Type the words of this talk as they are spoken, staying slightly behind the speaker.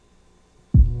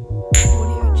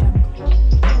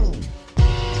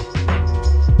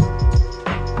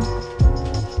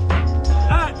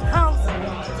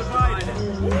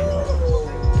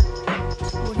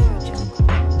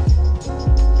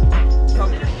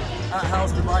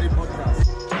Chaos Gemari podcast.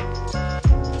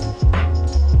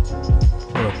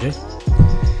 What up, G?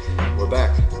 We're back.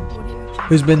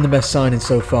 Who's been the best signing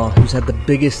so far? Who's had the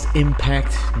biggest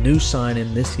impact new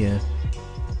signing this year?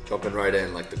 Jumping right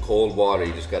in like the cold water.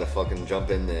 You just gotta fucking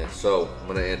jump in there. So, I'm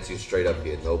gonna answer you straight up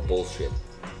here. No bullshit.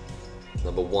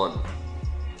 Number one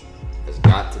has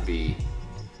got to be...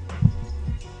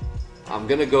 I'm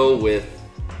gonna go with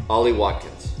Ollie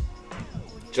Watkins.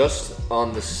 Just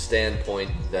on the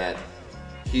standpoint that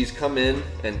he's come in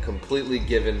and completely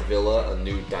given Villa a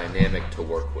new dynamic to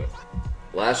work with.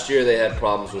 Last year they had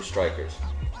problems with strikers.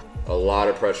 A lot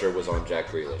of pressure was on Jack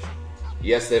Grealish.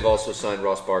 Yes, they've also signed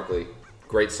Ross Barkley.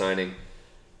 Great signing.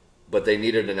 But they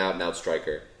needed an out-and-out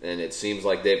striker. And it seems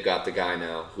like they've got the guy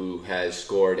now who has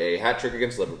scored a hat-trick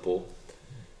against Liverpool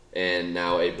and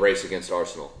now a brace against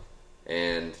Arsenal.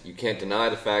 And you can't deny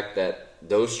the fact that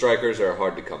those strikers are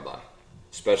hard to come by,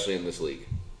 especially in this league.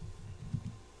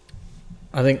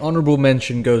 I think honourable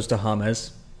mention goes to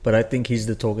James, but I think he's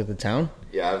the talk of the town.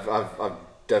 Yeah, I've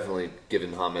definitely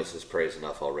given James his praise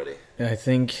enough already. I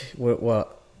think we're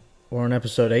on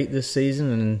episode 8 this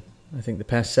season, and I think the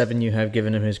past 7 you have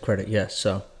given him his credit. Yes,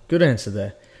 so good answer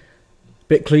there.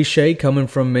 Bit cliche coming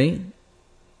from me,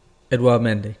 Edouard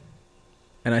Mendy.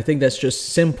 And I think that's just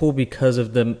simple because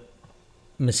of the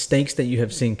mistakes that you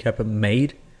have seen Kepa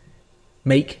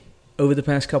make over the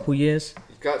past couple years.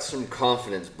 He's got some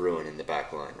confidence brewing in the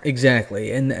back line. Right?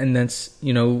 Exactly, and that's,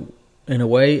 you know, in a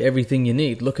way, everything you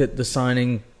need. Look at the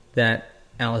signing that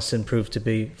Alisson proved to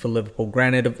be for Liverpool.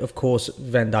 Granted, of course,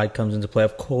 Van Dijk comes into play.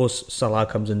 Of course, Salah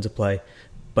comes into play.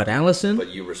 But Alisson... But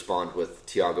you respond with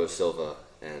Thiago Silva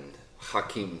and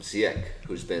Hakim Ziyech,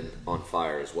 who's been on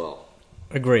fire as well.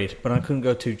 Agreed, but I couldn't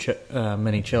go too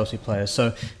many Chelsea players.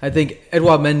 So I think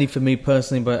Edouard Mendy for me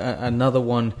personally, but another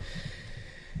one...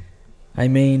 I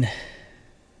mean...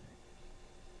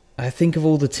 I think of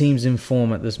all the teams in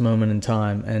form at this moment in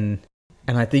time, and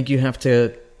I think you have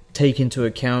to take into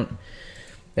account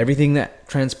everything that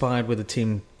transpired with the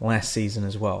team last season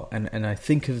as well. And I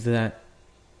think of that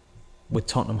with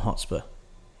Tottenham Hotspur.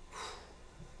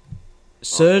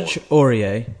 Serge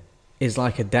Aurier is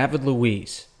like a David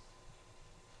Luiz,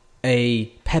 a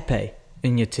Pepe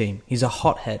in your team. He's a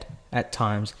hothead at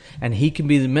times, and he can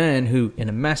be the man who, in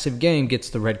a massive game, gets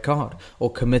the red card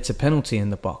or commits a penalty in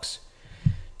the box.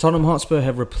 Tottenham Hotspur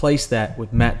have replaced that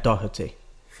with Matt Doherty.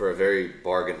 For a very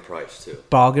bargain price, too.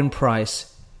 Bargain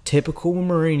price. Typical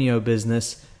Mourinho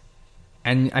business.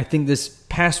 And I think this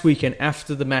past weekend,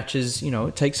 after the matches, you know,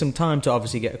 it takes some time to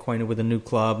obviously get acquainted with a new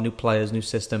club, new players, new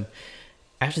system.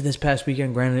 After this past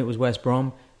weekend, granted it was West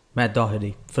Brom, Matt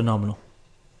Doherty, phenomenal.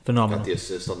 Got the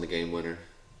assist on the game winner.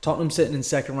 Tottenham sitting in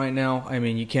second right now. I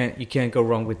mean, you can't go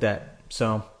wrong with that.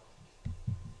 So...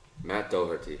 Matt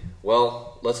Doherty.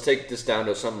 Well, let's take this down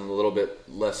to something a little bit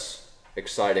less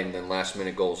exciting than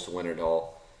last-minute goals to win it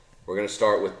all. We're going to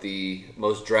start with the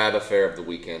most drab affair of the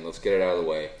weekend. Let's get it out of the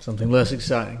way. Something less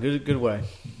exciting. Good way.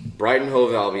 Brighton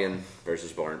Hove Albion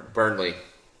versus Burnley,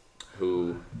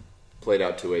 who played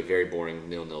out to a very boring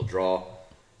 0-0 draw.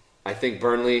 I think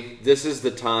Burnley, this is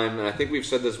the time, and I think we've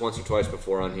said this once or twice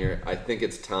before on here, I think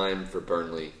it's time for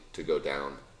Burnley to go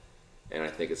down. And I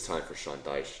think it's time for Sean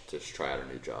Dyche to try out a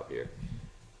new job here.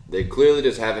 They clearly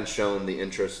just haven't shown the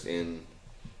interest in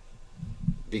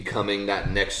becoming that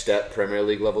next step Premier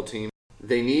League level team.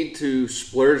 They need to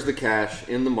splurge the cash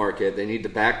in the market. They need to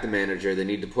back the manager. They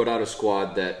need to put out a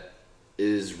squad that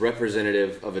is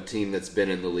representative of a team that's been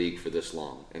in the league for this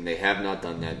long. And they have not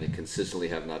done that. They consistently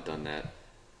have not done that.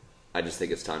 I just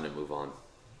think it's time to move on.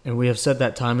 And we have said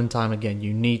that time and time again.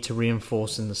 You need to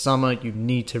reinforce in the summer. You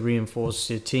need to reinforce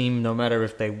your team. No matter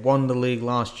if they won the league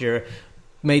last year,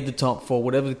 made the top 4,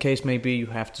 whatever the case may be, you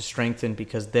have to strengthen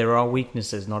because there are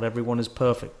weaknesses. Not everyone is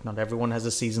perfect. Not everyone has a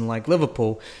season like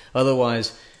Liverpool.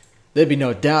 Otherwise, there'd be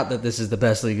no doubt that this is the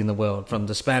best league in the world, from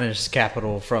the Spanish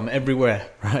capital, from everywhere,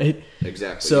 right?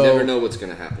 Exactly. So, you never know what's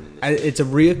going to happen in this. It's a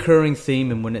reoccurring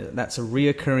theme, and when that's a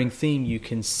reoccurring theme, you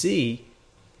can see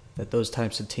that those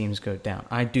types of teams go down.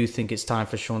 I do think it's time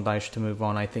for Sean Dyche to move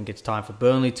on. I think it's time for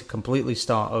Burnley to completely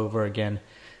start over again.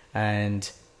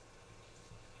 And,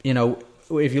 you know,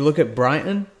 if you look at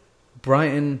Brighton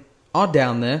are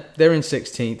down there. They're in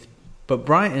 16th. But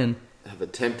Brighton have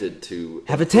attempted to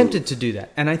do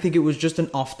that. And I think it was just an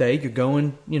off day. You're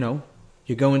going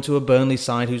to a Burnley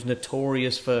side who's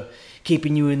notorious for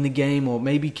keeping you in the game or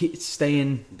maybe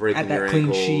staying breaking at that clean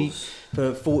ankles. Sheet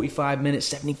for 45 minutes,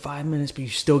 75 minutes, but you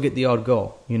still get the odd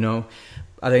goal, you know.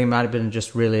 I think it might have been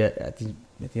just really, at the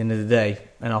end of the day,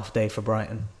 an off day for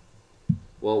Brighton.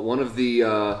 Well, one of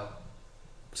the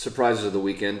surprises of the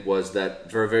weekend was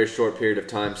that for a very short period of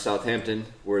time, Southampton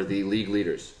were the league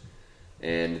leaders.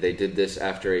 And they did this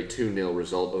after a 2-0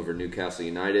 result over Newcastle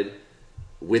United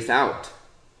without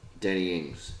Danny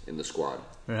Ings in the squad.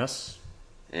 Yes.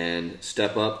 And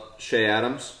step up Shea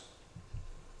Adams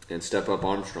and step up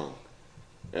Armstrong.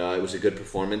 It was a good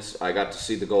performance. I got to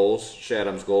see the goals. Shea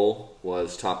Adams' goal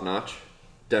was top-notch.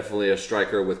 Definitely a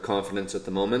striker with confidence at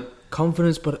the moment.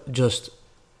 Confidence, but just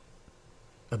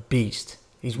a beast.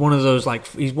 He's one of those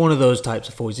types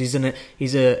of forwards.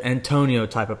 He's a Antonio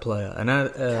type of player. And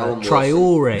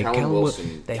Traore, Callum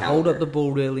Wilson, they hold up the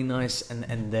ball really nice,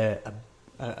 and they're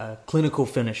a clinical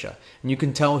finisher. And you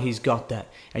can tell he's got that.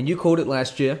 And you called it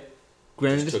last year.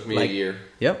 Granted, it took me a year.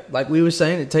 Yep, like we were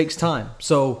saying, it takes time.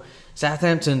 So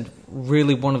Southampton,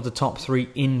 really one of the top 3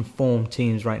 in-form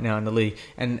teams right now in the league.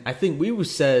 And I think we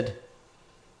said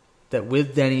that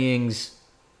with Danny Ings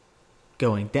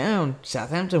going down,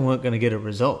 Southampton weren't going to get a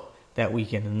result that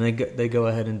weekend, and they go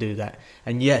ahead and do that.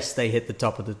 And yes, they hit the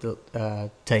top of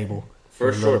the table for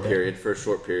a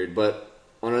short period. But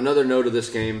on another note of this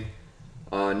game,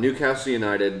 Newcastle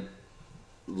United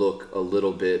look a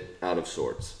little bit out of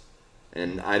sorts,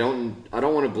 and I don't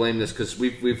want to blame this because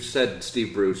we've said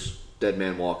Steve Bruce dead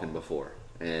man walking before,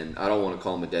 and I don't want to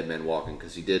call him a dead man walking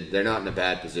because he did. They're not in a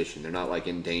bad position. They're not like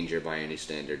in danger by any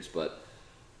standards, but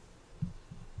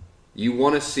you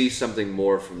want to see something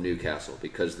more from Newcastle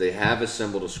because they have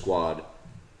assembled a squad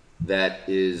that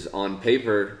is, on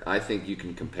paper, I think you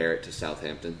can compare it to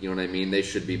Southampton. You know what I mean? They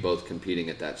should be both competing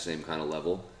at that same kind of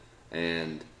level.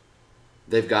 And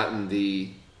they've gotten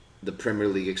the Premier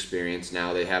League experience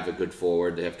now. They have a good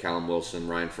forward. They have Callum Wilson,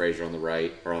 Ryan Fraser on the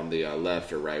right, or on the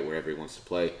left or right, wherever he wants to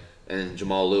play. And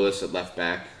Jamal Lewis at left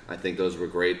back. I think those were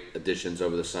great additions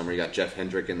over the summer. You got Jeff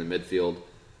Hendrick in the midfield.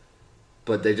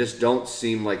 But they just don't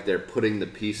seem like they're putting the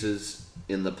pieces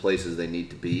in the places they need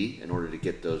to be in order to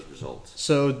get those results.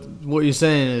 So what you're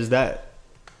saying is that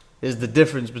is the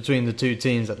difference between the two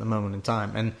teams at the moment in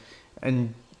time.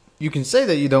 And you can say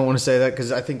that you don't want to say that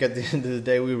because I think at the end of the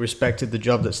day we respected the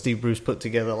job that Steve Bruce put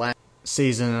together last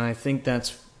season, and I think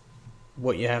that's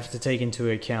what you have to take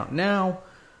into account now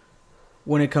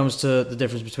when it comes to the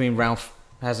difference between Ralph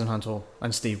Hasenhüttl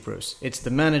and Steve Bruce. It's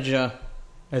the manager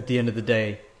at the end of the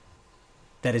day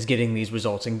that is getting these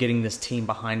results and getting this team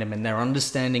behind him, and they're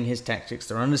understanding his tactics.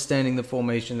 They're understanding the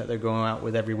formation that they're going out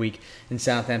with every week in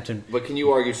Southampton. But can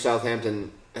you argue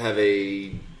Southampton have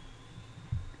a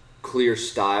clear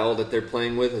style that they're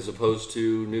playing with as opposed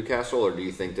to Newcastle, or do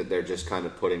you think that they're just kind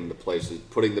of putting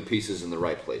the pieces in the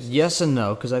right places? Yes and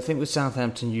no, because I think with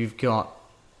Southampton you've got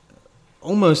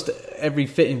almost every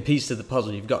fitting piece to the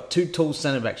puzzle. You've got 2 tall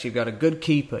centre-backs, you've got a good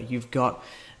keeper, you've got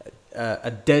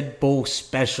a dead ball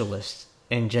specialist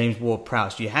in James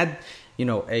Ward-Prowse. You had,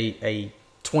 a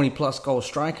 20-plus goal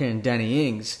striker in Danny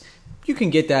Ings. You can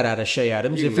get that out of Shea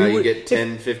Adams. You get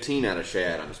 10, 15 out of Shea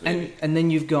Adams, maybe. And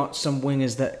then you've got some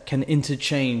wingers that can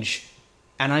interchange,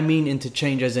 and I mean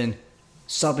interchange as in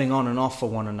subbing on and off for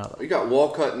one another. You got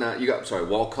Walcott now.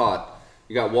 Walcott.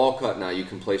 You got Walcott now. You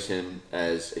can place him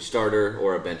as a starter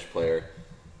or a bench player.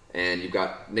 And you've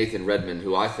got Nathan Redmond,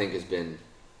 who I think has been,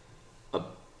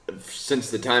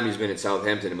 since the time he's been at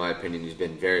Southampton, in my opinion, he's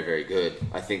been very, very good.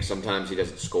 I think sometimes he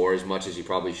doesn't score as much as he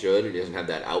probably should. He doesn't have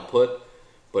that output.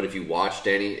 But if you watch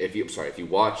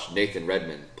Nathan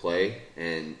Redmond play,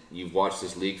 and you've watched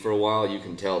this league for a while, you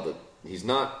can tell that he's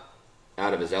not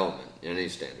out of his element in any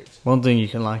standards. One thing you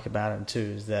can like about him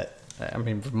too is that,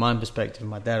 from my perspective,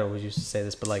 my dad always used to say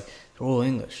this, but they're all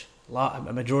English.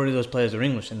 A majority of those players are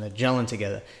English, and they're gelling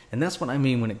together. And that's what I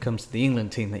mean when it comes to the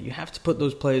England team, that you have to put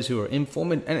those players who are in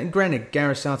form. And granted,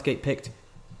 Gareth Southgate picked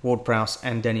Ward-Prowse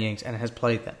and Danny Ings and has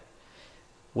played them.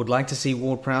 Would like to see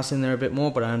Ward-Prowse in there a bit more,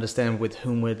 but I understand with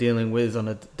whom we're dealing with on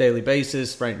a daily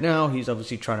basis right now. He's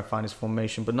obviously trying to find his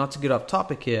formation. But not to get off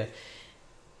topic here,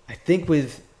 I think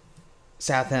with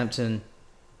Southampton,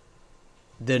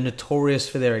 they're notorious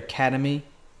for their academy.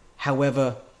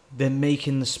 However, they're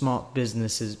making the smart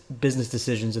business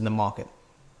decisions in the market.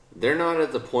 They're not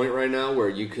at the point right now where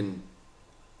you can,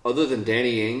 other than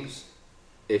Danny Ings,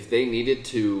 if they needed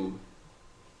to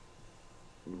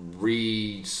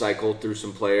recycle through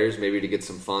some players, maybe to get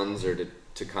some funds or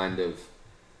to kind of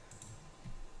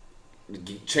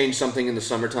change something in the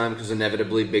summertime, because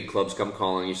inevitably big clubs come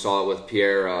calling. You saw it with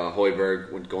Pierre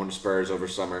Højbjerg when going to Spurs over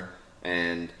summer,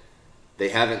 and they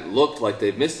haven't looked like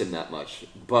they've missed him that much.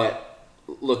 But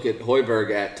look at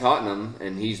Højbjerg at Tottenham,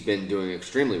 and he's been doing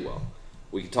extremely well.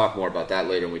 We can talk more about that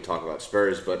later when we talk about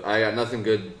Spurs, but I got nothing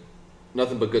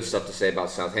but good stuff to say about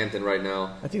Southampton right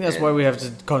now. I think that's why we have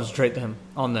to concentrate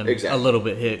on them exactly. a little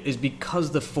bit here, is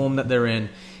because the form that they're in,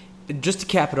 just to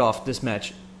cap it off, this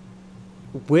match,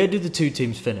 where do the two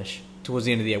teams finish towards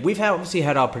the end of the year? We've obviously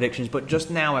had our predictions, but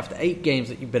just now, after 8 games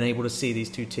that you've been able to see these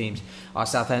two teams, are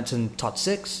Southampton top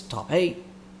 6, top 8?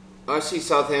 I see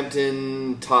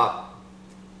Southampton top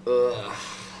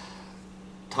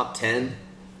 10.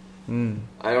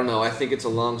 I don't know. I think it's a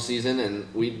long season,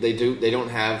 and they don't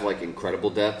have like incredible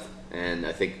depth. And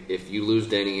I think if you lose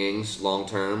Danny Ings long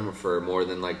term for more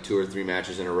than like 2 or 3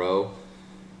 matches in a row,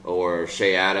 or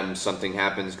Shea Adams, something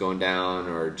happens going down,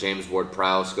 or James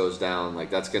Ward-Prowse goes down,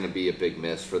 like that's going to be a big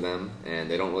miss for them.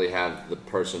 And they don't really have the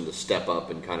person to step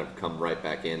up and kind of come right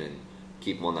back in and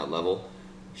keep them on that level.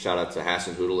 Shout out to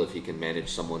Hassan Hoodle if he can manage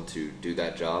someone to do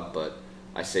that job. But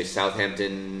I say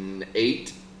Southampton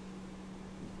 8,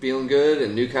 feeling good,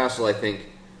 and Newcastle, I think,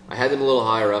 I had them a little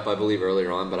higher up, I believe,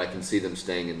 earlier on, but I can see them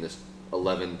staying in this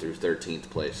 11th through 13th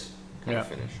place kind of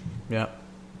finish. Yeah.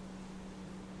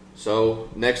 So,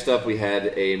 next up, we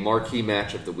had a marquee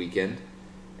match of the weekend,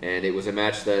 and it was a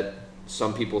match that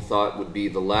some people thought would be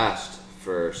the last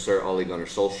for Sir Ole Gunnar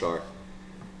Solskjaer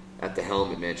at the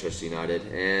helm at Manchester United.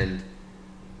 And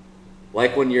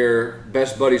like when your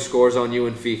best buddy scores on you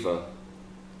in FIFA,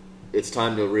 it's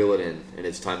time to reel it in, and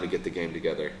it's time to get the game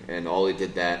together. And Ole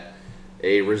did that.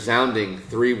 A resounding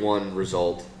 3-1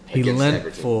 result He against leant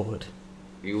Everton. forward.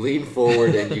 You lean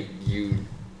forward, and you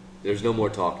there's no more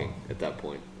talking at that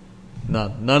point.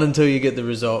 None until you get the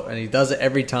result, and he does it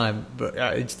every time. But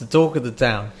it's the talk of the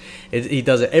town. He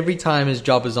does it every time his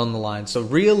job is on the line. So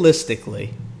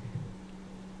realistically,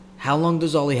 how long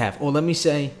does Ole have? Or let me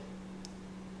say,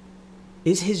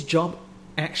 is his job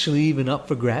actually even up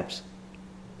for grabs?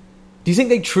 Do you think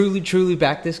they truly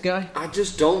back this guy? I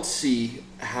just don't see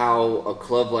how a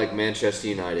club like Manchester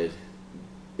United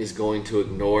is going to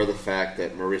ignore the fact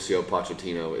that Mauricio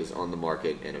Pochettino is on the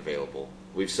market and available.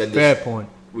 We've said this. Fair point.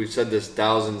 We've said this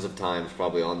thousands of times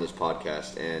probably on this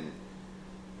podcast, and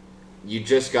you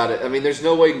just got to... I mean, there's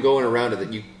no way going around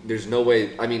it. There's no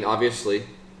way... I mean, obviously,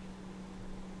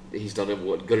 he's done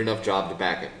a good enough job to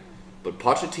back it. But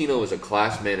Pochettino is a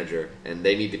class manager, and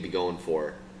they need to be going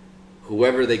for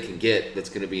whoever they can get that's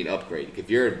going to be an upgrade. If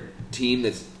you're a team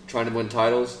that's trying to win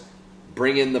titles,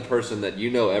 bring in the person that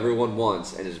you know everyone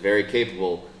wants and is very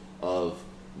capable of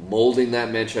molding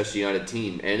that Manchester United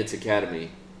team and its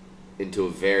academy into a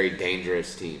very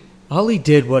dangerous team. Ole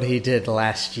did what he did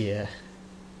last year,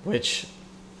 which,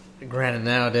 granted,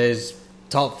 nowadays,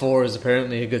 top 4 is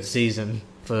apparently a good season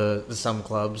for some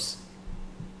clubs.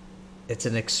 It's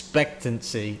an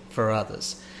expectancy for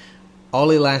others.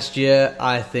 Ole last year,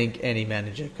 I think any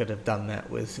manager could have done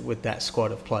that with that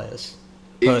squad of players.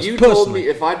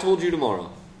 If I told you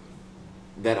tomorrow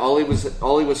that Ole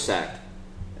was sacked,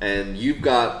 and you've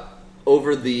got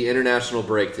over the international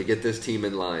break to get this team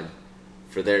in line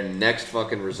for their next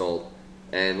fucking result,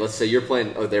 and let's say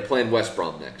they're playing West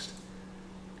Brom next,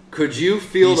 could you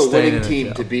field a winning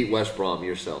team to beat West Brom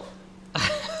yourself?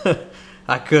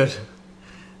 I could.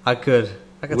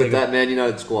 With that Man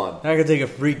United squad. I could take a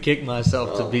free kick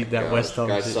myself to beat that West Ham.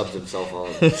 Guy subs himself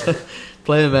on.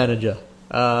 Player manager.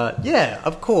 Yeah,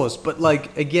 of course. But,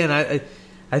 like, again,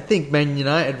 I think Man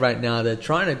United right now, they're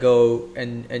trying to go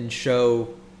and show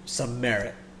some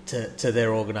merit to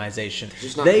their organization. They're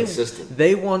just not consistent.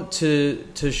 They want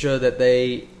to show that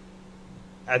they,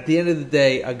 at the end of the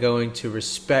day, are going to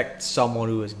respect someone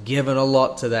who has given a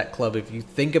lot to that club. If you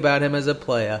think about him as a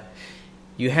player,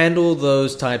 you handle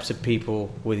those types of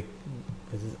people with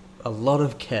a lot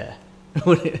of care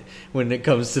when it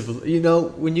comes to,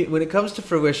 when it comes to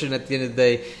fruition. At the end of the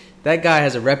day, that guy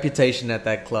has a reputation at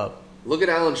that club. Look at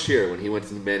Alan Shearer when he went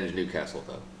to manage Newcastle,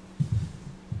 though.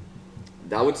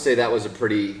 I would say that was a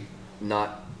pretty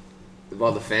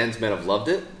the fans might have loved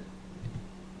it,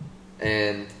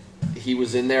 and he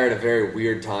was in there at a very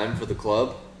weird time for the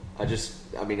club.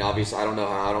 Obviously, I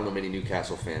don't know many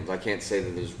Newcastle fans. I can't say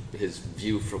that his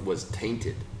view was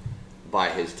tainted by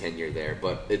his tenure there,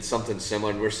 but it's something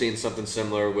similar. And we're seeing something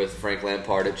similar with Frank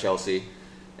Lampard at Chelsea,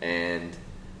 and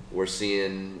we're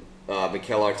seeing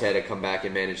Mikel Arteta come back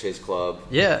and manage his club.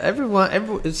 Yeah,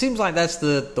 everyone. It seems like that's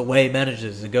the way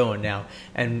managers are going now,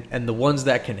 and the ones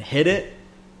that can hit it.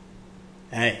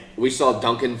 Hey, we saw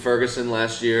Duncan Ferguson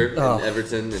last year in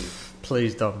Everton, and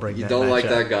please don't bring that. You don't like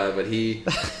that guy, but he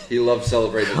loves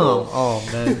celebrating goals. Oh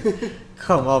man,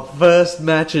 come on! First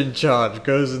match in charge,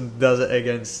 goes and does it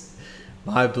against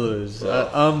my Blues.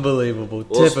 Unbelievable.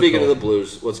 Well, typical. Speaking of the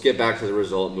Blues, let's get back to the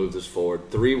result and move this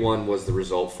forward. 3-1 was the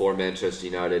result for Manchester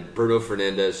United. Bruno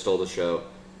Fernandes stole the show.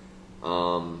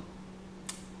 And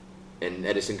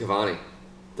Edison Cavani,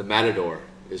 the Matador,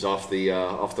 is off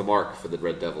the mark for the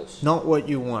Red Devils. Not what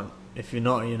you want. if you're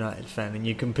not a United fan and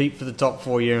you compete for the top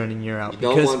 4 year in and year out. You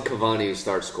don't want Cavani to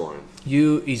start scoring.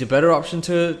 He's a better option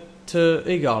to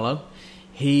Ighalo.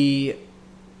 He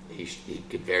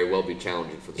could very well be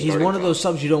challenging for the He's starting one of job. those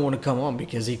subs you don't want to come on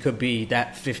because he could be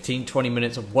that 15, 20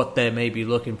 minutes of what they may be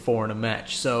looking for in a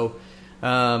match. So,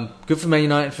 good for Man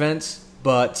United fans,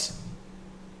 but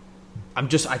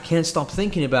I can't stop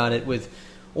thinking about it with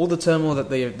all the turmoil that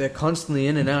they're constantly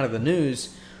in and out of the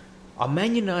news. Are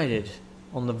Man United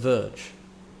on the verge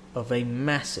of a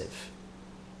massive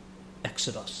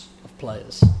exodus of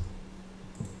players?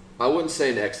 I wouldn't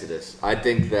say an exodus. I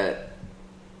think that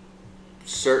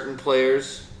certain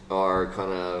players are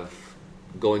kind of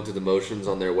going through the motions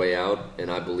on their way out,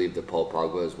 and I believe that Paul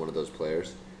Pogba is one of those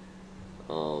players.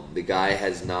 The guy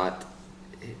has not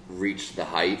reached the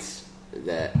heights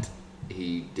that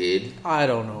he did. I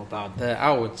don't know about that.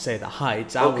 I would say the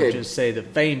heights. I would just say the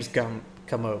fame's come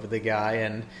over the guy,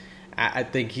 and I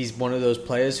think he's one of those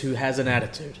players who has an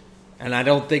attitude, and I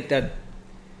don't think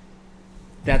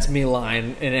that's me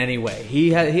lying in any way.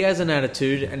 He has an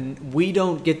attitude, and we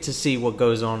don't get to see what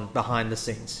goes on behind the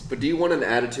scenes. But do you want an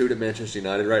attitude at Manchester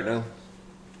United right now?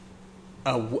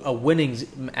 A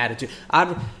winning attitude.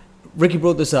 Ricky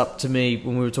brought this up to me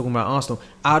when we were talking about Arsenal.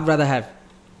 I'd rather have...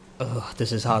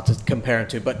 this is hard to compare him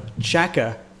to, but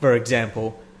Xhaka, for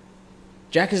example...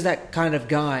 Jack is that kind of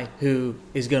guy who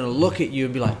is going to look at you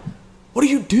and be like, what are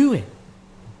you doing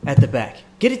at the back?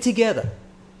 Get it together.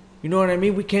 You know what I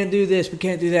mean? We can't do this. We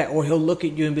can't do that. Or he'll look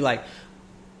at you and be like,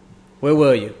 where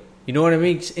were you? You know what I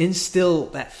mean? Instill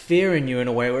that fear in you in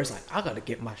a way where it's like, I got to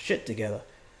get my shit together.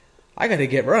 I got to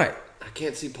get right. I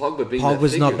can't see Pogba being Pogba's that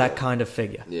figure, not that though. kind of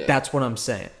figure. Yeah. That's what I'm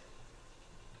saying.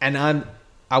 And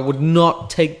I would not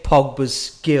take Pogba's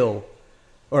skill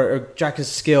or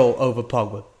Xhaka's skill over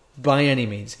Pogba. By any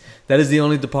means. That is the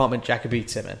only department Xhaka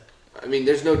beats him in. I mean,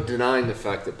 there's no denying the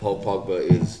fact that Paul Pogba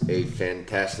is a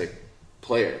fantastic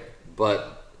player.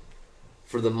 But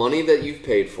for the money that you've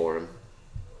paid for him,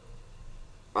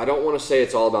 I don't want to say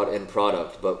it's all about end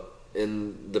product, but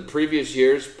in the previous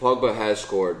years, Pogba has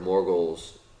scored more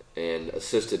goals and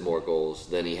assisted more goals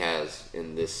than he has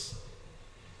in this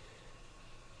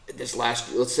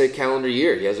last, let's say, calendar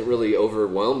year. He hasn't really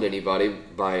overwhelmed anybody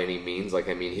by any means.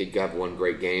 He'd have one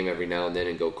great game every now and then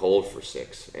and go cold for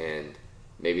 6. And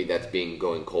maybe that's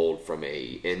going cold from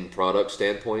a end product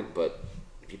standpoint. But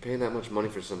if you're paying that much money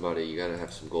for somebody, you got to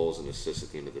have some goals and assists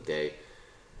at the end of the day.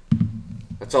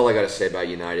 That's all I got to say about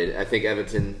United. I think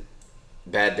Everton,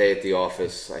 bad day at the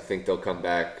office. I think they'll come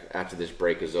back after this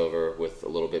break is over with a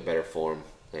little bit better form.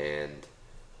 And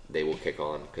they will kick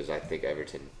on because I think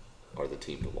Everton are the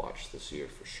team to watch this year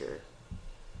for sure.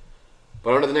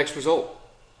 But on to the next result.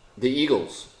 The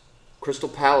Eagles. Crystal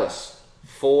Palace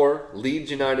 4.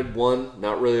 Leeds United 1.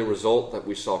 Not really a result that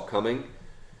we saw coming.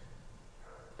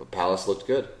 But Palace looked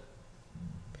good.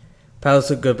 Palace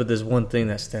looked good, but there's one thing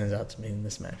that stands out to me in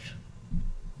this match.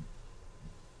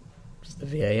 It's the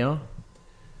VAR.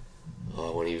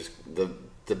 When he was...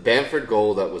 The Bamford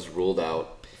goal that was ruled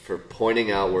out for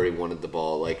pointing out where he wanted the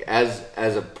ball. Like, as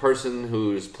a person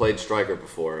who's played striker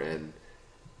before and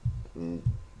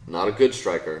not a good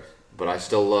striker, but I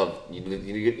still love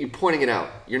you pointing it out.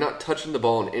 You're not touching the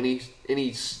ball in any.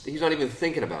 He's not even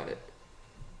thinking about it.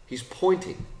 He's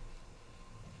pointing.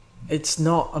 It's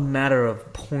not a matter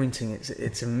of pointing.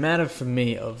 It's a matter for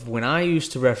me of when I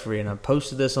used to referee, and I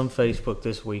posted this on Facebook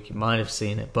this week. You might have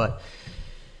seen it, but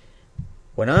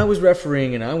when I was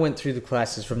refereeing and I went through the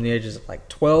classes from the ages of like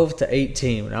 12 to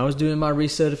 18, when I was doing my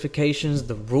recertifications,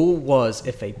 the rule was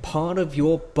if a part of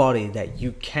your body that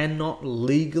you cannot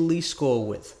legally score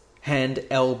with, hand,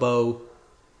 elbow,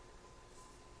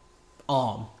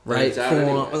 arm, right?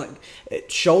 Forearm,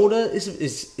 shoulder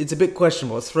it's a bit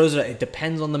questionable. It throws it. It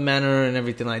depends on the manner and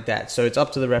everything like that. So it's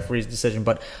up to the referee's decision.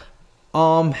 But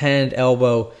arm, hand,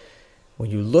 elbow,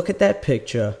 when you look at that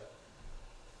picture,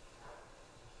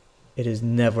 it is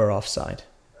never offside.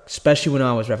 Especially when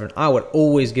I was refereeing, I would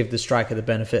always give the striker the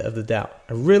benefit of the doubt.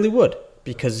 I really would,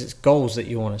 because it's goals that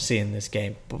you want to see in this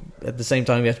game. But at the same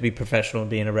time, you have to be professional in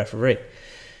being a referee.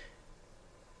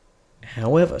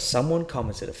 However, someone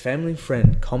commented, a family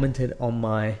friend commented on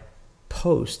my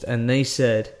post, and they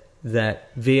said that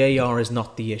VAR is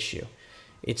not the issue.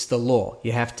 It's the law.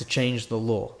 You have to change the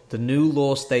law. The new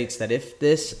law states that if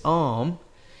this arm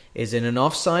is in an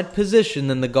offside position,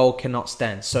 then the goal cannot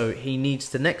stand. So he needs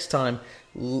to next time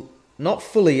not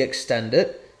fully extend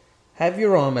it, have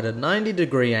your arm at a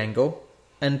 90-degree angle,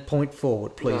 and point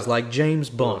forward, please, like James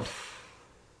Bond.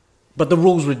 But the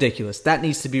rule's ridiculous. That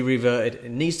needs to be reverted.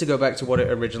 It needs to go back to what it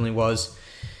originally was.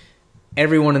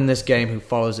 Everyone in this game who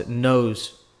follows it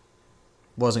knows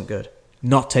wasn't good.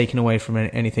 not taking away from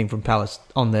anything from Palace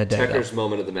on their day. Tekker's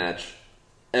moment of the match.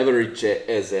 Eberechi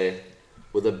Eze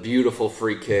with a beautiful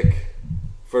free kick.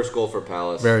 First goal for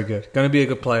Palace. Very good. Going to be a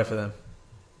good player for them.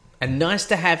 And nice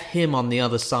to have him on the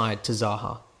other side to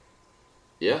Zaha.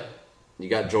 Yeah. You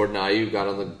got Jordan Ayew got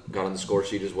on the score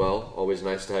sheet as well. Always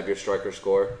nice to have your striker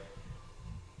score.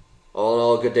 All in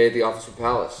all, a good day at the office with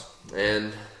Palace.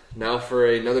 And now for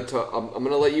another I'm going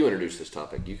to let you introduce this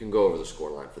topic. You can go over the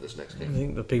scoreline for this next I game.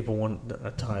 think the people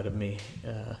are tired of me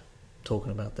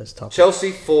talking about this topic.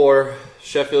 Chelsea 4,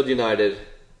 Sheffield United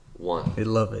 1. You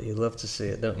love it. You love to see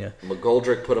it, don't you?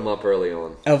 McGoldrick put him up early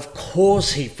on. Of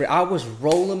course I was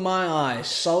rolling my eyes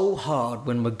so hard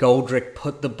when McGoldrick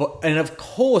put the and of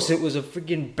course it was a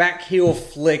freaking back heel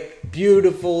flick,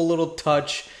 beautiful little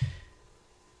touch.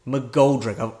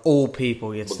 McGoldrick of all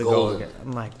people gets the goal again. Oh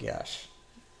my gosh.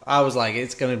 I was like,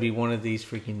 it's going to be one of these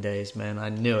freaking days, man. I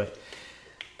knew it.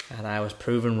 And I was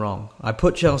proven wrong. I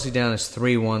put Chelsea down as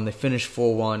 3-1. They finished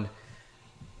 4-1.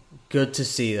 Good to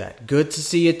see that. Good to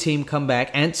see a team come back,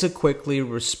 answer quickly,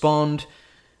 respond,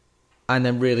 and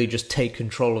then really just take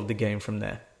control of the game from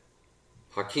there.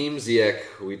 Hakim Ziyech,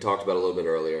 who we talked about a little bit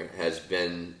earlier, has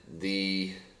been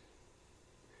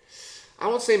I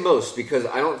won't say most, because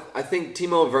I think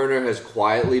Timo Werner has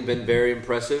quietly been very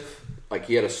impressive. Like,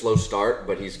 he had a slow start,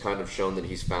 but he's kind of shown that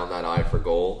he's found that eye for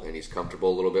goal, and he's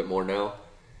comfortable a little bit more now.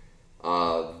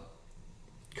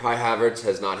 Kai Havertz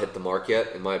has not hit the mark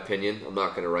yet, in my opinion. I'm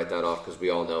not going to write that off because we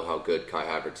all know how good Kai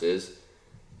Havertz is.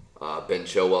 Ben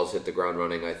Chilwell's hit the ground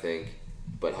running, I think.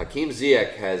 But Hakim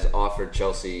Ziyech has offered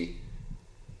Chelsea,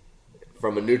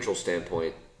 from a neutral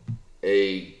standpoint,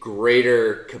 a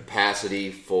greater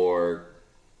capacity for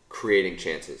creating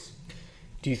chances.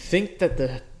 Do you think that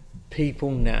the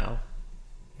people now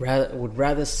would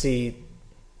rather see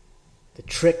the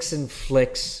tricks and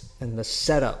flicks and the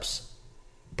setups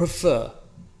do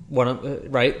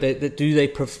they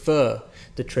prefer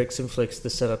the tricks and flicks, the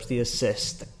setups, the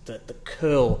assists, the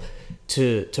curl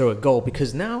to a goal?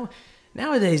 Because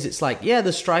nowadays it's like, yeah,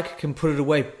 the striker can put it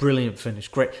away, brilliant finish,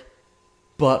 great.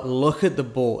 But look at the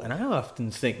ball. And I often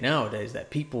think nowadays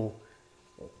that people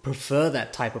prefer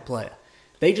that type of player.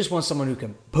 They just want someone who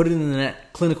can put it in the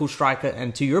net, clinical striker,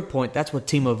 and to your point, that's what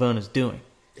Timo Werner's doing.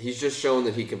 He's just shown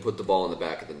that he can put the ball in the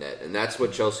back of the net, and that's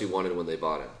what Chelsea wanted when they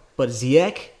bought him. But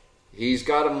Ziyech, he's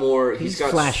got he's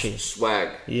got flashy. Swag.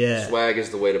 Yeah. Swag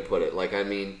is the way to put it. Like, I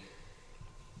mean,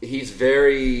 he's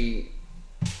very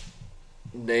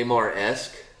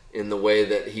Neymar-esque in the way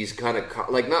that he's kind of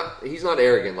he's not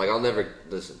arrogant. Like, I'm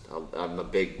a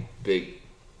big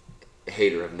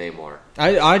hater of Neymar.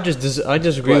 I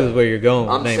disagree with where you're going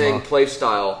with I'm Neymar. saying play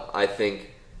style. I think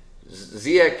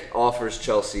Ziyech offers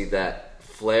Chelsea that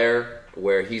flair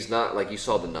where he's not, like, you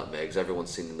saw the nutmegs. Everyone's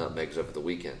seen the nutmegs over the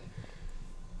weekend.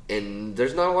 And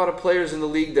there's not a lot of players in the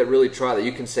league that really try that.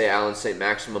 You can say Alan St.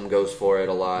 Maximum goes for it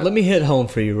a lot. Let me hit home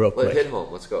for you real quick. Hit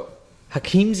home. Let's go.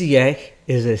 Hakim Ziyech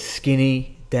is a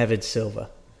skinny David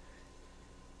Silva.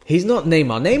 He's not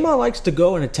Neymar. Neymar likes to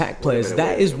go and attack players.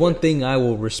 That is one thing I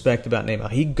will respect about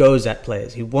Neymar. He goes at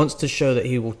players. He wants to show that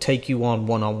he will take you on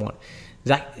one-on-one.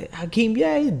 Hakim,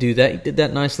 yeah, he'd do that. He did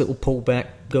that nice little pullback,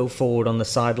 go forward on the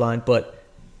sideline. But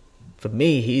for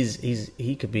me,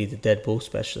 he could be the dead ball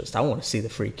specialist. I want to see the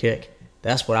free kick.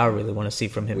 That's what I really want to see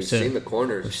from him soon. We've seen the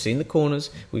corners.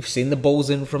 We've seen the balls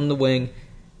in from the wing.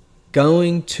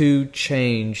 Going to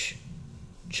change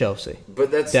Chelsea.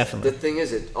 But that's definitely. The thing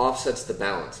is, it offsets the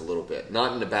balance a little bit.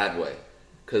 Not in a bad way.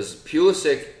 Because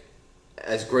Pulisic,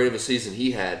 as great of a season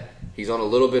he had, he's on a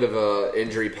little bit of a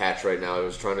injury patch right now. He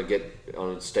was trying to get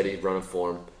on a steady run of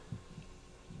form.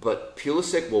 But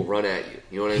Pulisic will run at you.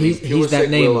 You know what I mean? He's that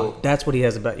Neymar. That's what he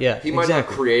has about. Yeah, he might not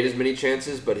create as many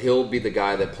chances, but he'll be the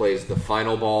guy that plays the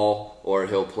final ball, or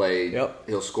he'll play. Yep.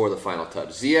 He'll score the final touch.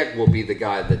 Ziyech will be the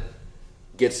guy that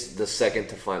gets the second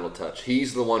to final touch.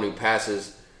 He's the one who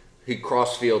passes. He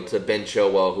crossfield to Ben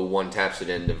Chilwell, who one taps it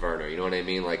into Werner. You know what I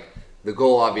mean? Like, the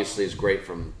goal obviously is great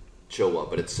from Chilwell,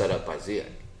 but it's set up by Ziyech.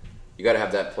 You got to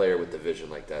have that player with the vision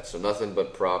like that. So nothing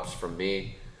but props from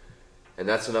me. And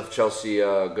that's enough Chelsea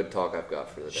good talk I've got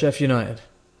for the day. Sheffield United.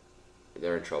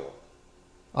 They're in trouble.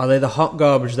 Are they the hot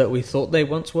garbage that we thought they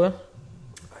once were?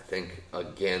 I think,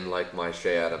 again, like my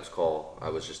Shea Adams call, I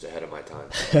was just ahead of my time.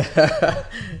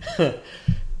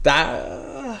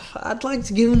 I'd like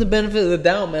to give them the benefit of the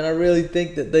doubt, man. I really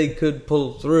think that they could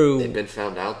pull through. They've been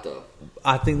found out, though.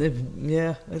 I think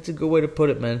that's a good way to put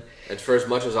it, man. And for as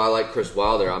much as I like Chris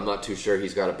Wilder, I'm not too sure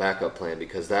he's got a backup plan,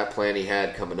 because that plan he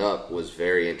had coming up was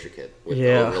very intricate with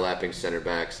overlapping center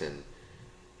backs. And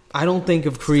I don't think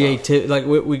of creativity. Like,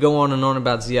 we go on and on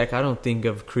about Ziyech. I don't think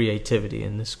of creativity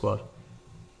in this squad.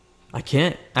 I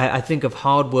can't. I think of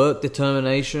hard work,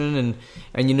 determination, and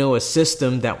a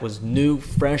system that was new,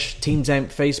 fresh, teams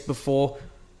ain't faced before.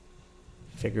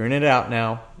 Figuring it out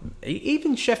now.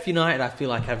 Even Sheffield United, I feel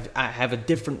like have a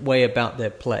different way about their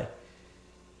play.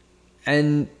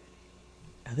 And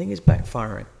I think it's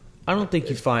backfiring. I don't think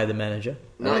you fire the manager.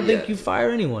 I don't think you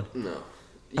fire anyone. No.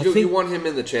 You want him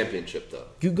in the championship, though.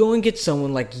 You go and get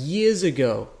someone like years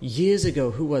ago,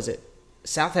 who was it?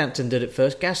 Southampton did it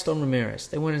first, Gaston Ramirez.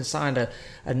 They went and signed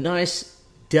a nice,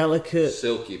 delicate,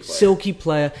 silky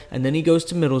player, and then he goes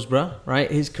to Middlesbrough, right?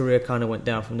 His career kind of went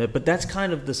down from there. But that's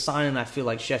kind of the sign I feel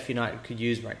like Sheffield United could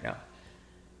use right now.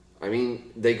 I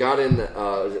mean, they got in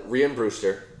Rhian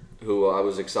Brewster, who I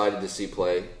was excited to see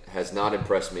play. Has not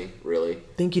impressed me, really. I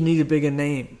think you need a bigger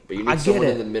name. But you need someone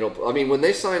in the middle. I mean, when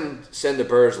they signed Senda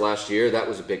Burrs last year, that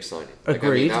was a big signing.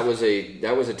 Agreed. I mean,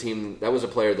 that was a team. That was a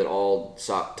player that all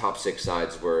top 6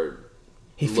 sides were.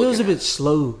 He feels a bit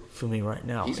slow for me right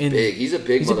now. He's big. He's a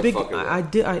big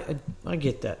motherfucker. I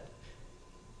get that.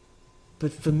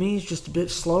 But for me, he's just a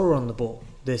bit slower on the ball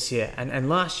this year. And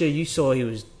last year, you saw he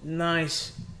was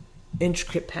nice,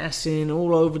 intricate passing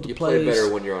all over the place. You play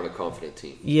better when you're on a confident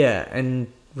team. Yeah,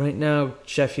 and right now,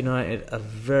 Sheffield United are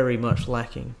very much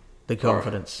lacking the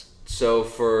confidence. Right. So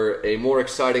for a more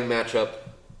exciting matchup,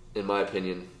 in my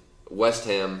opinion, West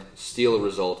Ham steal a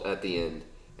result at the end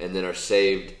and then are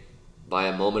saved by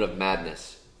a moment of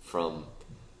madness from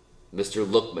Mr.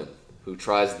 Lookman, who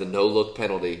tries the no-look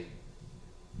penalty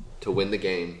to win the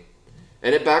game.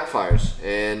 And it backfires,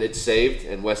 and it's saved,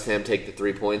 and West Ham take the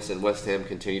 3 points, and West Ham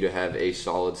continue to have a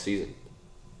solid season.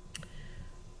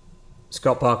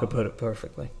 Scott Parker put it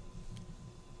perfectly.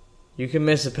 You can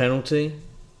miss a penalty,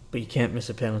 but you can't miss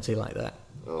a penalty like that.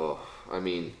 Oh, I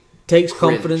mean... Takes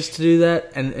confidence to do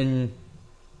that, and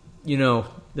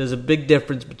there's a big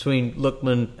difference between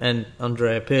Lookman and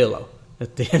Andrea Pirlo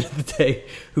at the end of the day,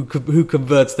 who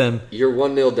converts them. You're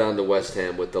 1-0 down to West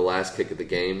Ham with the last kick of the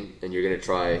game, and you're going to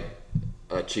try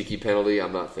a cheeky penalty?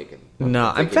 I'm not thinking.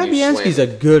 No, and Fabianski's a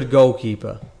good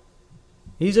goalkeeper.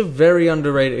 He's a very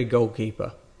underrated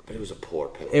goalkeeper. But it was a poor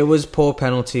penalty. It was poor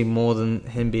penalty more than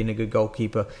him being a good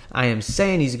goalkeeper. I am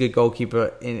saying he's a good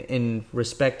goalkeeper in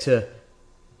respect to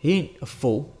he ain't a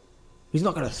fool. He's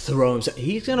not going to throw himself.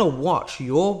 He's going to watch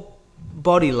your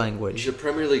body language. He's a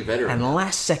Premier League veteran. And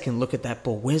last second, look at that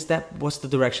ball. Where's that? What's the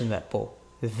direction of that ball?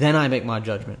 Then I make my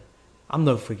judgment. I'm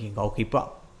no freaking goalkeeper.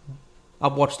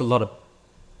 I've watched a lot of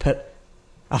Petr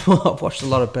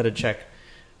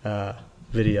Cech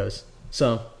videos.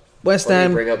 So West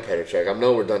Ham. Bring up Petr Cech. I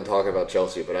know we're done talking about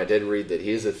Chelsea, but I did read that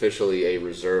he's officially a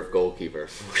reserve goalkeeper.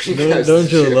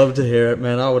 Don't you love to hear it,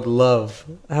 man? I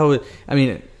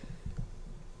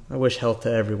wish health to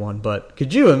everyone, but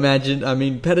could you imagine? I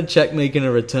mean, Petr Cech making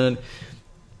a return.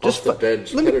 Off the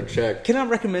bench, Petr Cech. Can I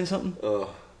recommend something?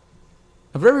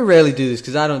 I very rarely do this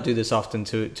because I don't do this often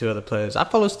to other players. I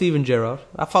follow Steven Gerrard.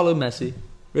 I follow Messi,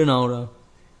 Ronaldo.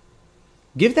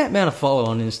 Give that man a follow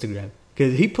on Instagram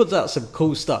because he puts out some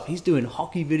cool stuff. He's doing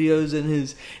hockey videos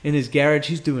in his garage.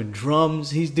 He's doing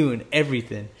drums. He's doing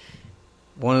everything.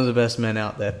 One of the best men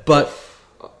out there. But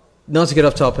not to get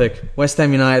off topic, West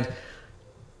Ham United,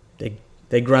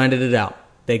 they grinded it out.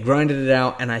 They grinded it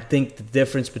out, and I think the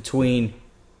difference between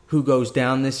who goes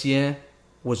down this year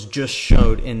was just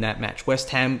showed in that match. West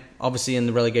Ham, obviously in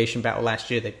the relegation battle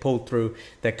last year, they pulled through.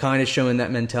 They're kind of showing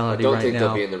that mentality right now. I don't think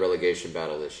they'll be in the relegation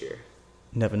battle this year.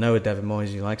 Never know with David Moyes.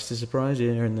 He likes to surprise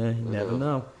you here and there. You never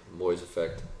know. Moyes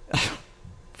effect.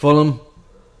 Fulham,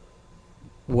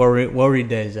 worried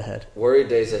days ahead. Worried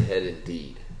days ahead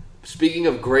indeed. Speaking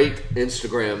of great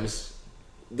Instagrams,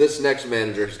 this next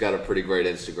manager's got a pretty great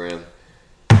Instagram.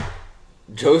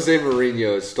 Jose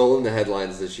Mourinho has stolen the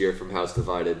headlines this year from House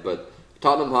Divided, but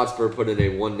Tottenham Hotspur put in a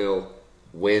 1-0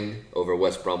 win over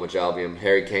West Bromwich Albion.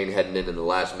 Harry Kane heading in the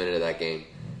last minute of that game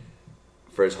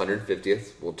for his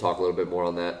 150th. We'll talk a little bit more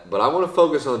on that. But I want to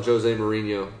focus on Jose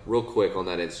Mourinho real quick on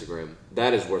that Instagram.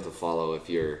 That is worth a follow if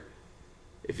you're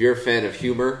a fan of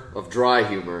humor, of dry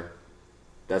humor.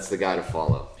 That's the guy to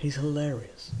follow. He's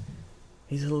hilarious.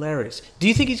 He's hilarious. Do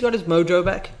you think he's got his mojo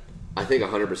back? I think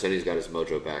 100% he's got his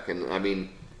mojo back. And, I mean,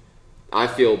 I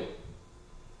feel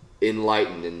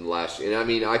enlightened in the last year. And, I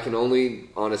mean, I can only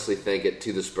honestly thank it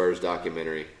to the Spurs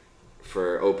documentary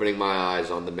for opening my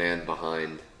eyes on the man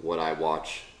behind what I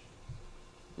watch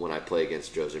when I play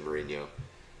against Jose Mourinho.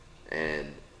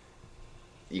 And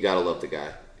you got to love the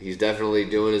guy. He's definitely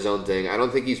doing his own thing. I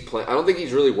don't think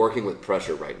he's really working with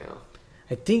pressure right now.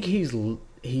 I think he's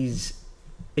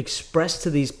expressed to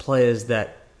these players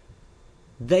that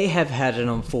they have had an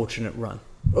unfortunate run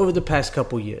over the past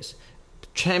couple years.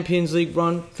 Champions League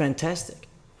run, fantastic.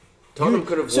 Tottenham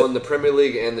could have won the Premier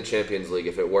League and the Champions League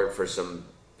if it weren't for some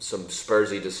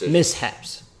Spursy decisions.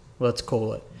 Mishaps, let's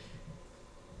call it.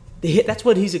 That's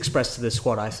what he's expressed to this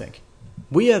squad, I think.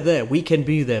 We are there. We can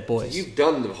be there, boys. You've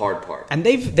done the hard part. And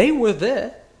they were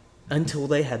there until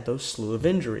they had those slew of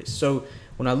injuries. So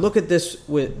when I look at this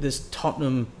with this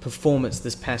Tottenham performance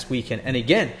this past weekend, and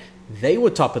again, they were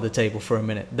top of the table for a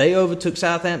minute. They overtook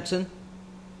Southampton,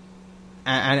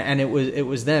 and it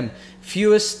was them.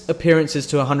 Fewest appearances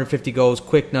to 150 goals.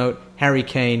 Quick note, Harry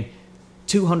Kane,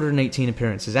 218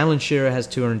 appearances. Alan Shearer has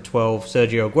 212.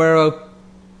 Sergio Aguero,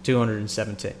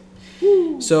 217.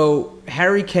 So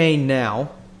Harry Kane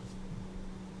now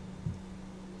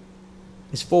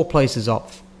is 4 places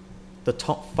off the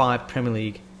top 5 Premier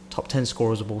League, top 10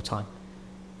 scorers of all time.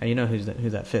 And you know who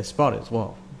that 5th spot is?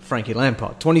 Well, Frankie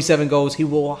Lampard. 27 goals. He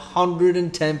will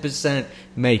 110%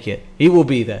 make it. He will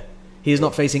be there. He is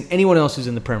not facing anyone else who's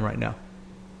in the Prem right now.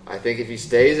 I think if he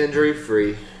stays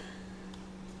injury-free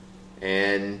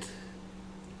and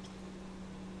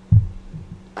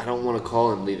I don't want to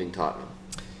call him leaving Tottenham.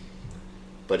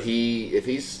 But if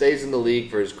he stays in the league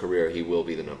for his career, he will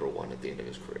be the number 1 at the end of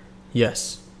his career.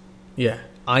 Yes. Yeah.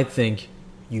 I think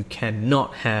you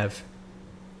cannot have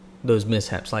those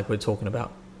mishaps like we're talking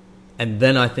about. And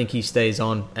then I think he stays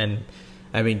on. And,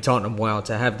 I mean, Tottenham, wow,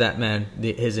 to have that man,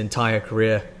 his entire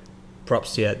career,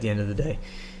 props to you at the end of the day.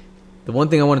 The one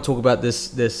thing I want to talk about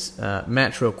this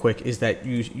match real quick is that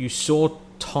you saw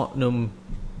Tottenham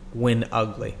win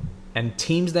ugly. And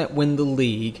teams that win the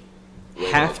league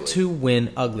have to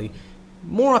win ugly.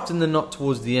 More often than not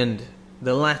towards the end,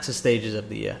 the latter stages of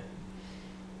the year.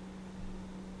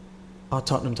 Are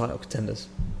Tottenham title contenders?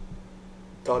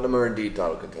 Tottenham are indeed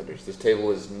title contenders. This table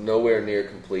is nowhere near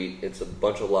complete. It's a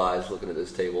bunch of lies looking at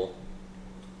this table.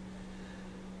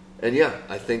 And yeah,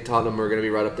 I think Tottenham are going to be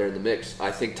right up there in the mix.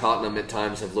 I think Tottenham at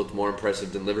times have looked more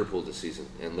impressive than Liverpool this season.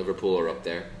 And Liverpool are up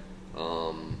there.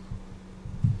 I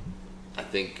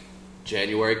think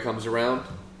January comes around.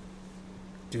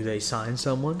 Do they sign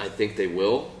someone? I think they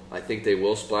will. I think they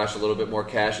will splash a little bit more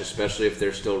cash, especially if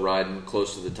they're still riding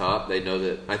close to the top. They know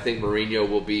that. I think Mourinho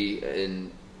will be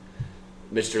in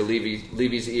Mr.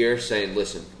 Levy's ear saying,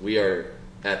 listen, we are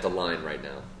at the line right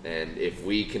now. And if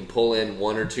we can pull in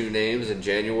 1 or 2 names in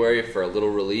January for a little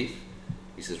relief,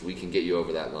 he says we can get you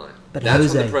over that line. But that's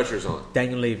Jose, when the pressure's on.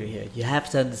 Daniel Levy here. You have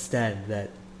to understand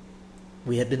that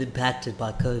we have been impacted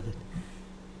by COVID.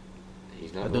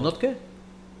 He's not I do not care.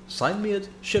 Sign me at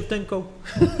Shevchenko.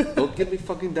 Don't give me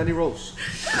fucking Danny Rose.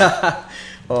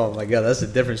 Oh my god, that's a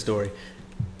different story.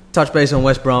 Touch base on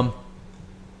West Brom.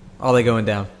 Are they going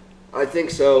down? I think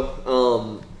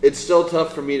so. It's still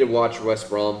tough for me to watch West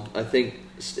Brom. I think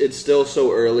it's still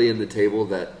so early in the table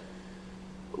that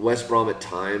West Brom at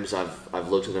times I've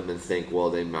looked at them and think, well,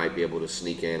 they might be able to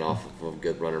sneak in off of a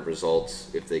good run of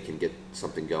results if they can get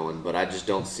something going. But I just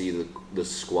don't see the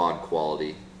squad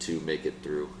quality to make it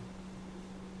through,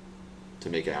 to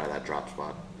make it out of that drop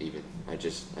spot even. I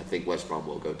think West Brom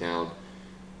will go down.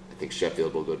 I think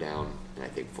Sheffield will go down. And I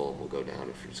think Fulham will go down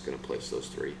if you're just going to place those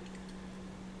 3.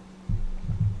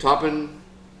 Topping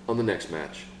on the next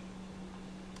match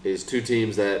is 2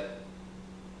 teams that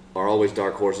are always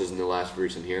dark horses in the last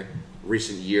recent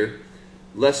year.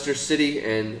 Leicester City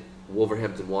and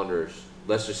Wolverhampton Wanderers.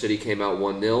 Leicester City came out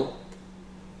 1-0.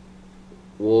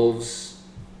 Wolves,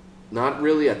 not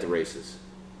really at the races.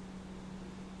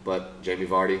 But Jamie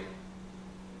Vardy,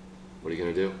 what are you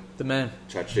going to do? The man.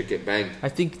 Chat shit get banged. I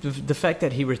think the fact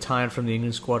that he retired from the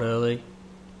England squad early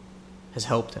has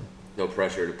helped him. No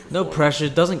pressure to perform. No pressure.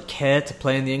 Doesn't care to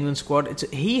play in the England squad.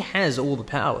 He has all the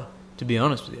power, to be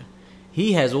honest with you.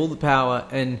 He has all the power,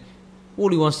 and all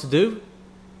he wants to do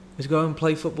is go and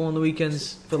play football on the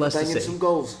weekends for Leicester City. Some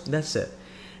goals. That's it.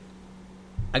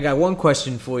 I got one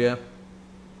question for you.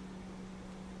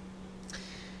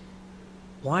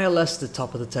 Why are Leicester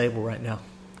top of the table right now,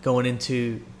 going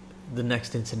into the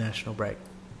next international break?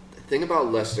 The thing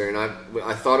about Leicester, and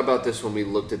I thought about this when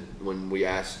you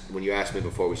asked me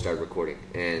before we started recording,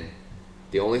 and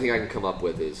the only thing I can come up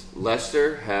with is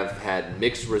Leicester have had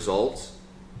mixed results,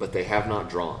 but they have not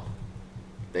drawn.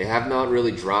 They have not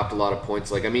really dropped a lot of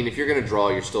points. If you're going to draw,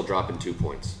 you're still dropping 2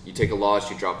 points. You take a loss,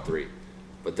 you drop 3.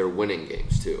 But they're winning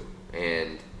games too.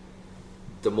 And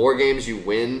the more games you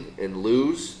win and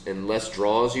lose and less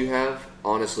draws you have,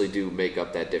 honestly do make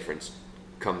up that difference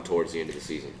come towards the end of the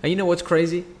season. And you know what's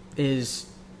crazy is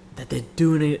that they're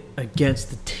doing it against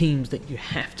the teams that you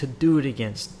have to do it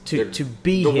against to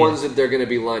be the here. ones that they're going to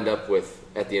be lined up with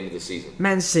at the end of the season.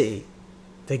 Man City,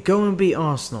 they go and beat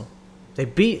Arsenal. They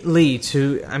beat Leeds,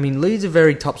 Leeds are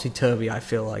very topsy-turvy, I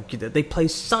feel like. They play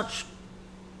such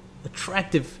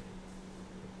attractive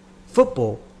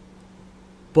football,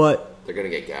 but they're going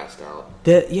to get gassed out.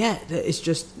 It's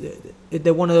just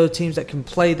they're one of those teams that can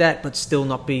play that but still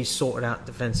not be sorted out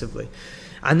defensively.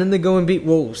 And then they go and beat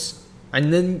Wolves.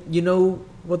 And then you know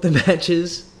what the match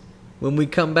is when we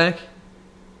come back?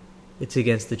 It's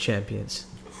against the champions.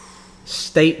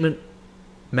 Statement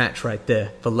match right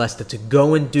there for Leicester to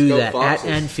go and do that Foxes.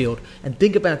 At Anfield. And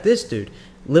think about this, dude.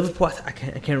 Liverpool, I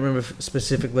can't remember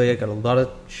specifically. I got a lot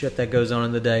of shit that goes on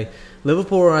in the day.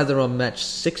 Liverpool are either on match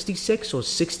 66 or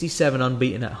 67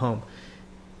 unbeaten at home.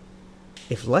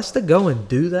 If Leicester go and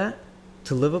do that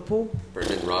to Liverpool,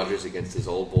 Brendan Rodgers against his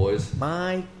old boys.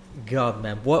 My God,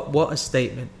 man, what a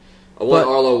statement! I want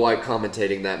Arlo White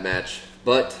commentating that match.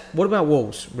 But what about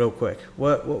Wolves, real quick?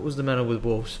 What was the matter with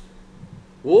Wolves?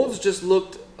 Wolves just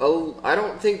looked. I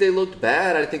don't think they looked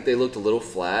bad. I think they looked a little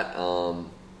flat.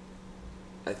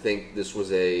 I think this was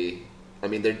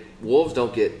Wolves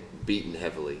don't get beaten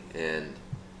heavily, and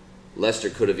Leicester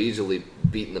could have easily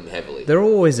beaten them heavily. They're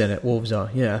always in it. Wolves are,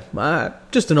 yeah.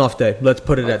 Just an off day. Let's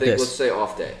put it at this. Let's say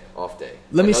off day.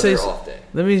 Let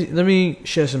me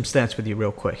share some stats with you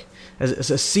real quick. As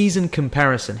a season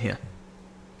comparison here.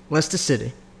 Leicester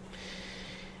City,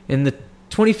 in the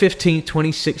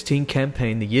 2015-2016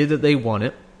 campaign, the year that they won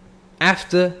it,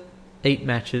 after 8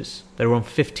 matches, they were on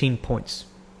 15 points.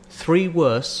 3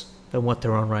 worse than what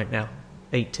they're on right now,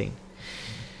 18.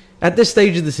 At this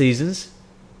stage of the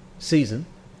season,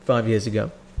 5 years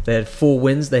ago, they had 4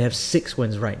 wins. They have 6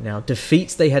 wins right now.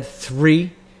 Defeats, they had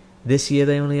 3. This year,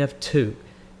 they only have 2.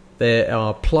 They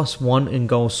are +1 in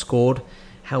goals scored.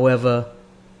 However,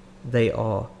 they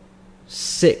are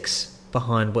 6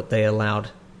 behind what they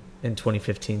allowed in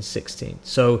 2015-16.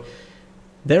 So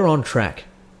they're on track.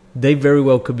 They very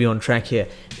well could be on track here.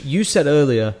 You said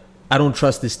earlier, I don't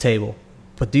trust this table.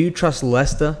 But do you trust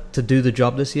Leicester to do the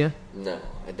job this year? No,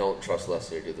 I don't trust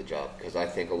Leicester to do the job because I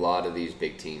think a lot of these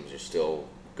big teams are still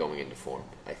going into form.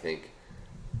 I think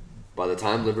by the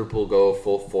time Liverpool go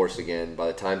full force again, by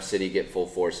the time City get full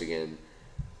force again,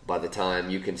 by the time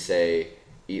you can say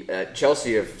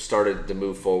Chelsea have started to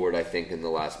move forward, I think, in the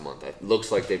last month. It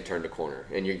looks like they've turned a corner.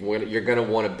 And you're going to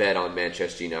want to bet on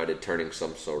Manchester United turning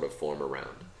some sort of form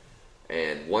around.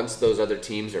 And once those other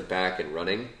teams are back and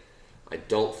running, I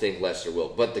don't think Leicester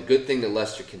will. But the good thing that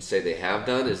Leicester can say they have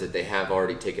done is that they have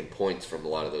already taken points from a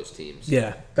lot of those teams.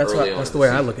 Yeah, that's the way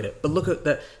I look at it. But look at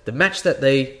that. The match that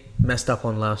they messed up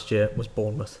on last year was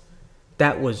Bournemouth.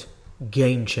 That was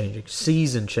game-changing,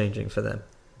 season-changing for them.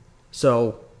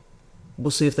 So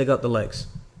we'll see if they got the legs.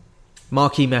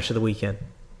 Marquee match of the weekend.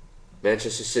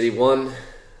 Manchester City won.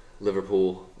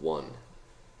 Liverpool won.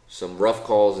 Some rough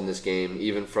calls in this game.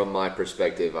 Even from my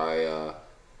perspective, I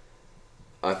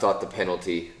thought the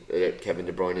penalty that Kevin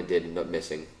De Bruyne did end up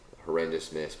missing.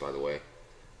 Horrendous miss, by the way.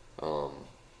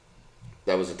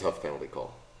 That was a tough penalty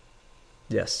call.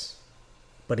 Yes.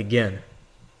 But again,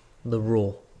 the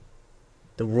rule.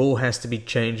 The rule has to be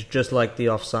changed, just like the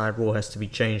offside rule has to be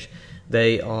changed.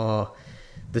 They are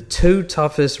the 2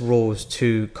 toughest rules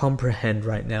to comprehend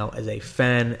right now as a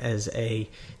fan, as a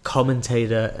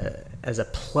commentator, as a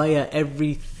player,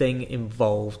 everything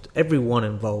involved, everyone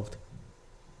involved.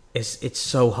 It's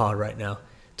so hard right now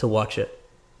to watch it.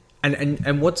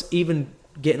 And what's even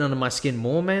getting under my skin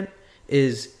more, man,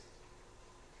 is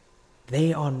they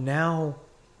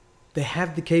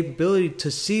have the capability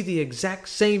to see the exact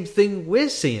same thing we're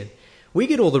seeing. We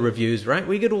get all the reviews, right?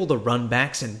 We get all the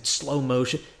runbacks and slow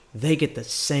motion. They get the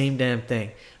same damn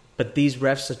thing. But these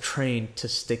refs are trained to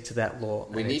stick to that law.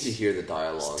 We need to hear the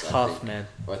dialogue. It's tough, man.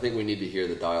 I think we need to hear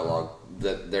the dialogue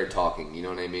that they're talking. You know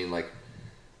what I mean? Like,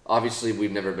 obviously,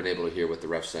 we've never been able to hear what the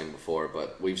ref's saying before,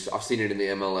 but I've seen it in the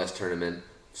MLS tournament.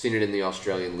 I've seen it in the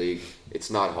Australian League.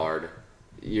 It's not hard.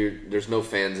 There's no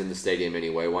fans in the stadium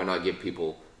anyway. Why not give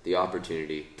people the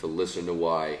opportunity to listen to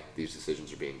why these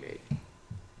decisions are being made?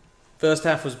 First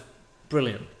half was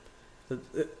brilliant.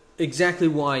 Exactly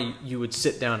why you would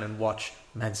sit down and watch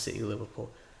Man City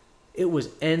Liverpool. It was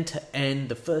end to end.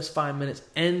 The first 5 minutes,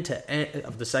 end to end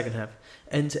of the second half,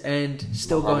 end to end.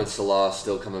 Still Mohamed going. Salah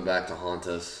still coming back to haunt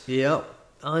us. Yep.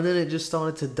 And then it just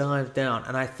started to dive down.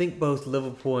 And I think both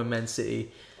Liverpool and Man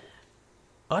City.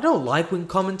 I don't like when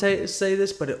commentators say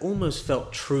this, but it almost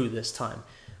felt true this time.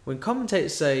 When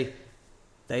commentators say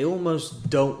they almost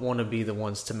don't want to be the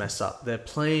ones to mess up. They're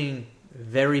playing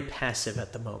very passive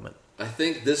at the moment. I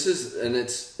think this is, and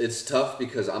it's tough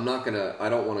because I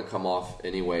don't want to come off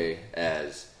anyway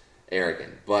as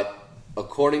arrogant, but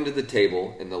according to the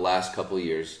table in the last couple of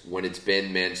years, when it's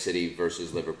been Man City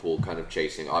versus Liverpool kind of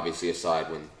chasing, obviously aside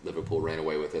when Liverpool ran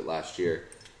away with it last year,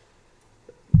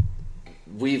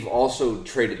 we've also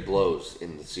traded blows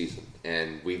in the season,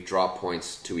 and we've dropped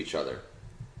points to each other.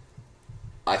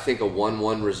 I think a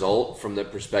 1-1 result from the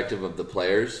perspective of the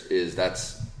players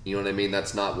that's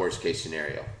not worst case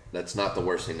scenario. That's not the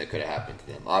worst thing that could have happened to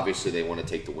them. Obviously, they want to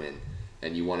take the win,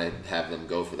 and you want to have them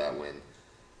go for that win.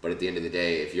 But at the end of the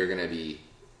day, if you're going to be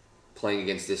playing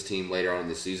against this team later on in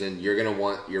the season, you're going to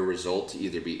want your result to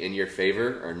either be in your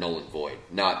favor or null and void,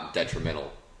 not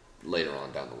detrimental later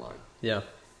on down the line. Yeah.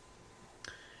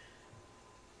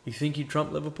 You think you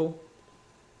trump Liverpool?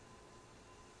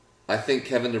 I think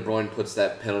Kevin De Bruyne puts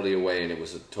that penalty away, and it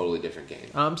was a totally different game.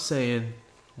 I'm saying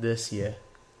this year.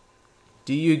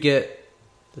 Do you get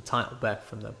the title back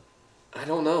from them? I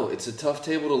don't know. It's a tough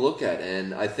table to look at,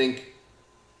 and I think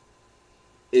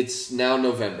it's now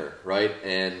November, right?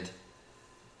 And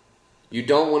you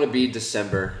don't want to be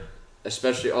December,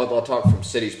 especially, I'll talk from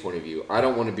City's point of view. I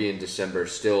don't want to be in December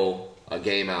still a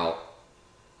game out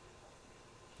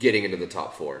getting into the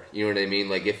top four. You know what I mean?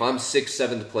 Like, if I'm 6th,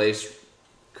 7th place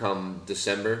come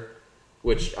December,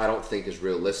 which I don't think is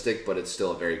realistic, but it's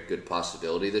still a very good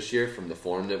possibility this year from the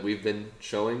form that we've been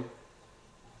showing,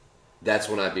 that's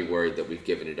when I'd be worried that we've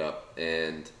given it up.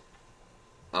 And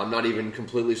I'm not even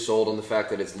completely sold on the fact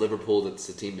that it's Liverpool that's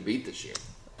the team to beat this year.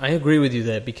 I agree with you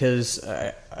there because,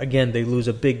 again, they lose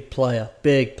a big player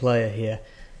here.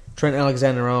 Trent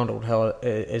Alexander-Arnold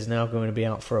is now going to be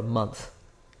out for a month.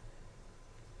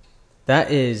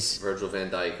 That is... Virgil van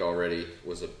Dijk already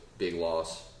was a big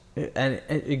loss. And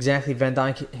exactly, Van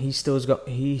Dijk, he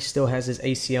still has his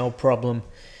ACL problem.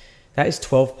 That is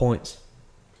 12 points.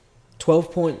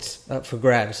 12 points up for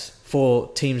grabs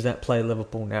for teams that play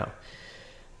Liverpool now.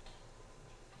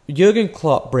 Jurgen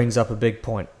Klopp brings up a big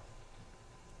point.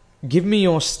 Give me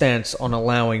your stance on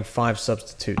allowing 5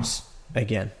 substitutes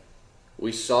again.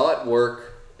 We saw it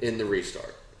work in the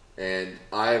restart. And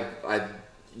I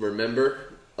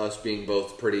remember us being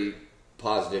both pretty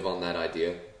positive on that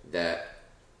idea that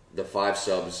the 5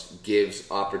 subs gives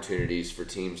opportunities for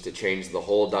teams to change the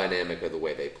whole dynamic of the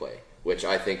way they play, which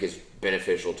I think is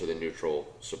beneficial to the neutral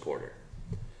supporter.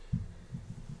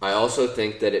 I also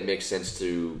think that it makes sense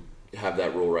to have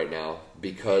that rule right now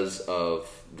because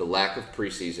of the lack of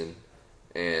preseason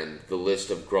and the list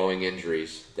of growing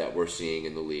injuries that we're seeing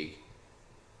in the league.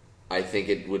 I think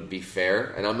it would be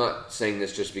fair, and I'm not saying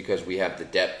this just because we have the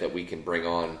depth that we can bring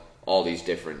on all these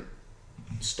different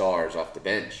stars off the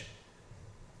bench,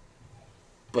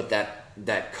 but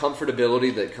that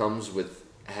comfortability that comes with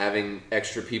having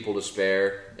extra people to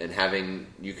spare and having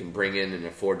you can bring in and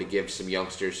afford to give some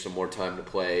youngsters some more time to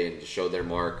play and to show their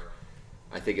mark,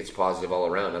 I think it's positive all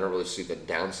around. I don't really see the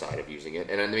downside of using it.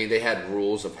 And I mean, they had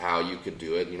rules of how you could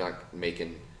do it. You're not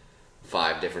making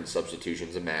 5 different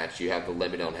substitutions a match. You have the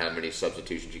limit on how many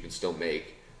substitutions you can still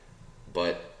make.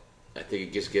 But I think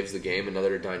it just gives the game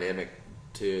another dynamic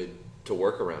to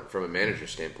work around from a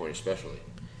manager's standpoint, especially.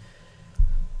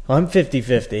 I'm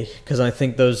 50-50 because I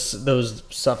think those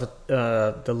suffer.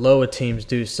 The lower teams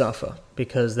do suffer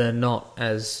because they're not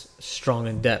as strong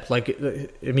in depth. Like,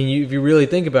 I mean, if you really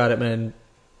think about it, man,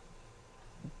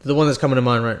 the one that's coming to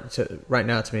mind right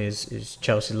now to me is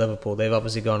Chelsea, Liverpool. They've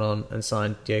obviously gone on and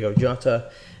signed Diego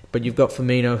Jota, but you've got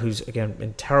Firmino, who's again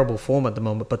in terrible form at the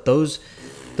moment. But those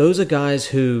are guys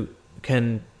who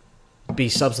can be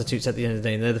substitutes at the end of the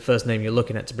day, and they're the first name you're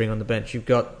looking at to bring on the bench. You've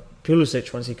got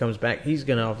Pulisic, once he comes back, he's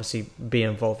going to obviously be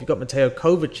involved. You've got Mateo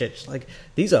Kovacic. Like,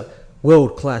 these are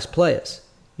world-class players.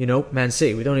 You know, Man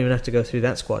City, we don't even have to go through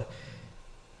that squad.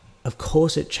 Of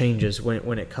course it changes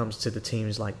when it comes to the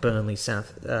teams like Burnley,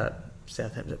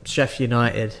 Southampton. Sheffield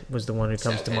United was the one who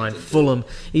comes to mind. Fulham,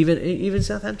 even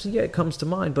Southampton, yeah, it comes to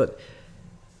mind. But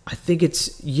I think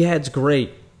it's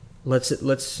great.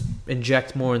 Let's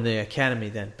inject more in the academy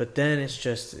then. But then it's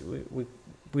just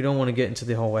we don't want to get into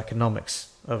the whole economics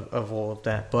of all of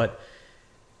that. But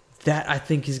that, I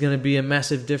think, is going to be a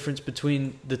massive difference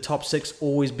between the top 6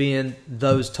 always being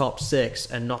those top 6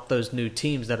 and not those new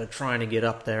teams that are trying to get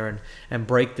up there and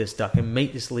break this duck and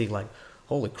make this league like,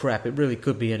 holy crap, it really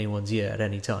could be anyone's year at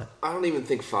any time. I don't even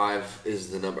think 5 is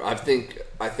the number. I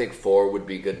think 4 would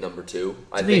be good number 2.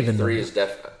 I think 3 number. is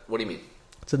What do you mean?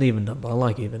 It's an even number. I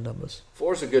like even numbers.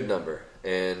 4 is a good number,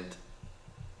 and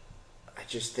I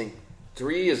just think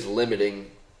 3 is limiting,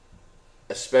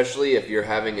 especially if you're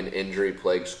having an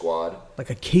injury-plagued squad. Like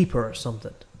a keeper or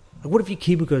something. Like, what if your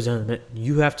keeper goes down and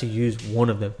you have to use one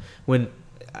of them? When,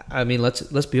 I mean,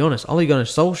 let's be honest. Ole Gunnar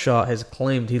Solskjaer has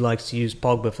claimed he likes to use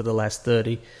Pogba for the last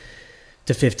 30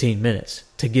 to 15 minutes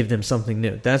to give them something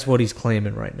new. That's what he's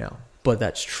claiming right now. But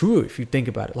that's true if you think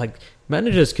about it. Like,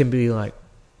 managers can be like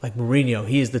Mourinho.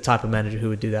 He is the type of manager who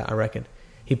would do that, I reckon.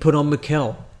 He put on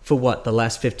Mikel for the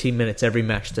last 15 minutes every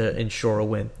match to ensure a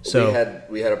win. So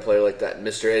we had a player like that,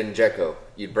 Mr. Edin Dzeko.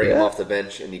 You'd bring him off the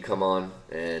bench and you come on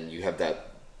and you have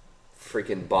that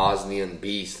freaking Bosnian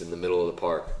beast in the middle of the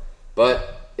park.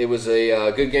 But it was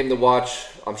a good game to watch.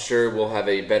 I'm sure we'll have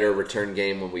a better return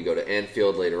game when we go to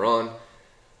Anfield later on.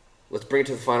 Let's bring it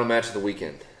to the final match of the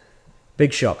weekend.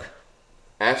 Big shock.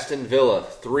 Aston Villa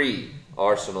 3,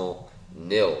 Arsenal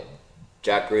 0.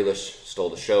 Jack Grealish stole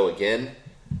the show again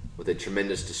with a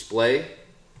tremendous display.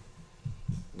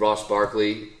 Ross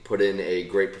Barkley put in a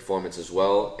great performance as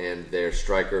well, and their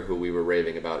striker, who we were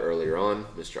raving about earlier on,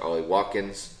 Mr. Ollie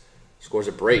Watkins, scores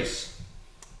a brace.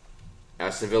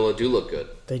 Aston Villa do look good.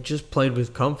 They just played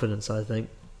with confidence, I think.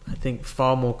 I think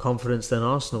far more confidence than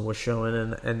Arsenal was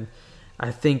showing, and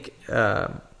I think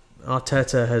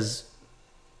Arteta has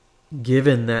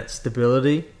given that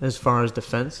stability as far as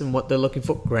defence and what they're looking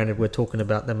for. Granted, we're talking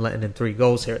about them letting in 3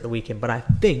 goals here at the weekend, but I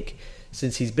think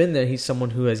since he's been there, he's someone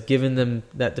who has given them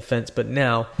that defence, but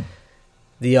now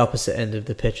the opposite end of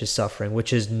the pitch is suffering,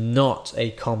 which is not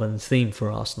a common theme for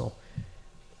Arsenal.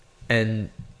 And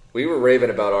we were raving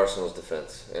about Arsenal's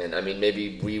defence, and I mean,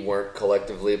 maybe we weren't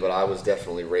collectively, but I was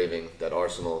definitely raving that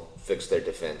Arsenal fixed their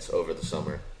defence over the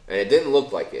summer, and it didn't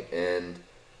look like it, and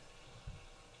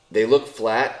they look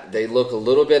flat. They look a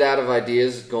little bit out of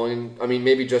ideas going, I mean,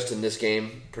 maybe just in this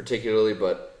game particularly,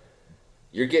 but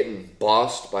you're getting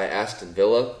bossed by Aston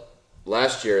Villa.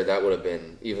 Last year, that would have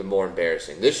been even more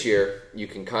embarrassing. This year, you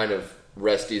can kind of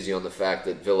rest easy on the fact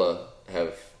that Villa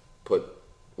have put,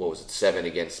 7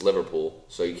 against Liverpool,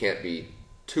 so you can't be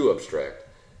too abstract.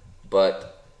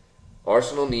 But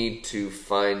Arsenal need to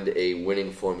find a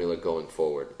winning formula going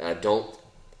forward. And I don't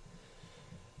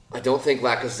think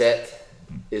Lacazette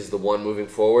is the one moving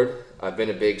forward. I've been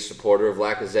a big supporter of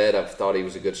Lacazette. I've thought he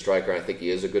was a good striker. I think he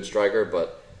is a good striker,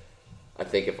 but I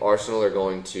think if Arsenal are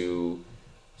going to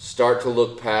start to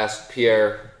look past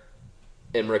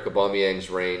Pierre-Emerick Aubameyang's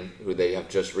reign, who they have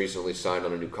just recently signed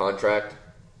on a new contract,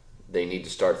 they need to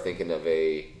start thinking of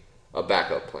a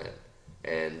backup plan.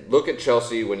 And look at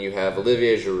Chelsea when you have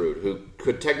Olivier Giroud, who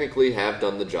could technically have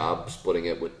done the job splitting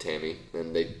it with Tammy,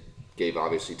 and they gave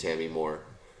obviously Tammy more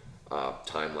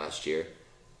time last year.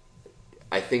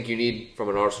 I think you need, from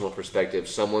an Arsenal perspective,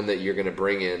 someone that you're going to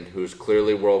bring in who's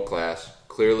clearly world-class,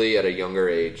 clearly at a younger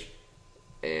age,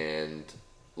 and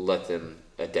let them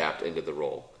adapt into the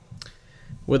role.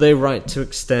 Were they right to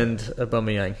extend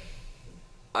Aubameyang?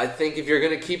 I think if you're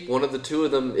going to keep one of the two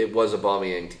of them, it was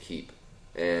Aubameyang to keep.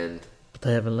 But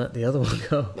they haven't let the other one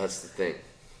go. That's the thing.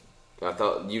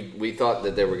 We thought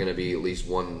that there were going to be at least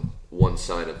one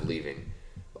sign of leaving.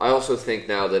 I also think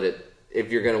now that if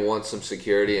you're going to want some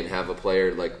security and have a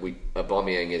player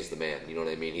Aubameyang is the man. You know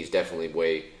what I mean? He's definitely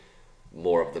way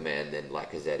more of the man than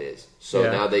Lacazette is. So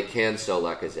now they can sell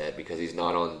Lacazette because he's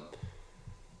not on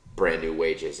brand new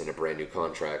wages and a brand new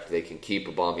contract. They can keep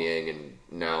Aubameyang and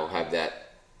now have that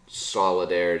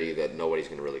solidarity that nobody's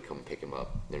going to really come pick him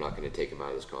up. They're not going to take him out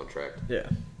of this contract. Yeah.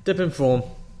 Dip in form.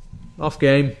 Off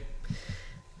game.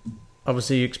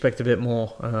 Obviously, you expect a bit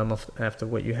more after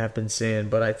what you have been seeing,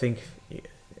 but I think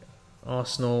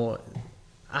Arsenal,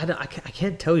 I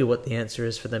can't tell you what the answer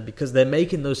is for them because they're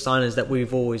making those signings that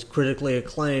we've always critically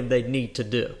acclaimed they need to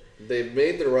do. They've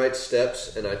made the right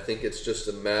steps, and I think it's just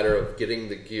a matter of getting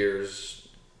the gears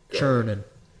going. Churning.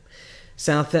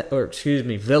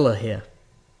 Villa here.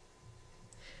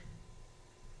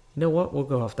 You know what? We'll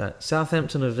go off that.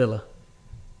 Southampton or Villa.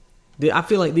 I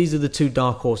feel like these are the 2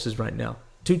 dark horses right now.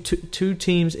 Two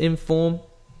teams in form.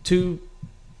 2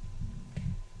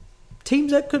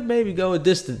 teams that could maybe go a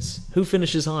distance. Who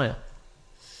finishes higher?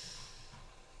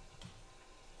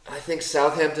 I think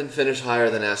Southampton finish higher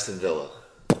than Aston Villa.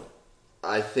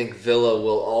 I think Villa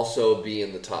will also be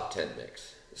in the top 10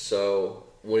 mix. So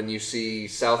when you see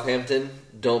Southampton,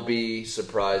 don't be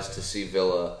surprised to see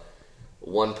Villa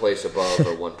one place above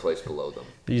or one place below them.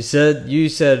 You said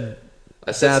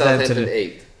I said Southampton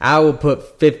 8th. I will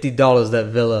put $50 that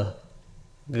Villa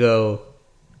go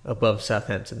above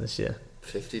Southampton this year.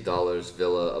 $50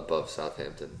 Villa above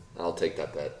Southampton. I'll take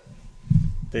that bet.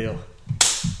 Deal.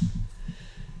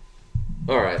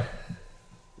 All right.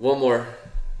 One more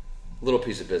little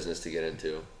piece of business to get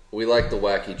into. We like the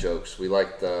wacky jokes. We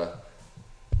like the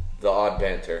odd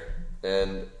banter.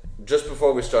 And just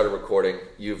before we started recording,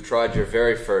 you've tried your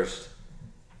very first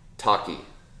Taki.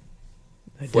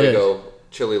 Fuego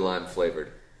chili lime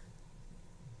flavored.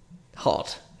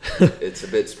 Hot. It's a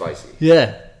bit spicy.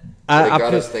 Yeah. It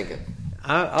got us thinking.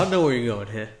 I know where you're going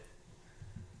here.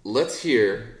 Let's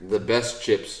hear the best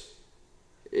chips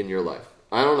in your life.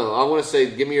 I don't know. I want to say,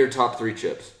 give me your top 3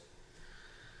 chips.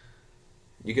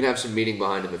 You can have some meaning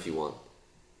behind them if you want.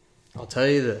 I'll tell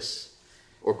you this.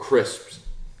 Or crisps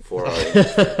for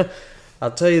our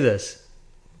I'll tell you this.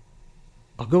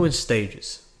 I'll go in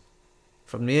stages.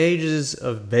 From the ages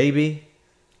of baby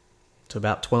to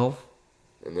about 12,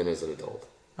 and then as an adult.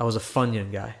 I was a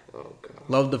Funyun guy. Oh, God.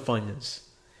 Loved the Funyuns.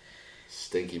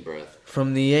 Stinky breath.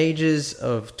 From the ages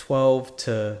of 12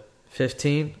 to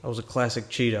 15, I was a classic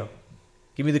Cheeto.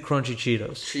 Give me the crunchy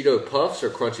Cheetos. Cheeto Puffs or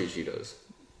Crunchy Cheetos?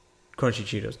 Crunchy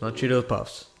Cheetos, not Cheetos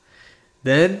Puffs.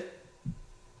 Then,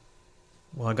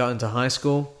 when I got into high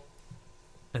school,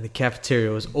 and the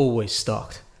cafeteria was always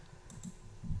stocked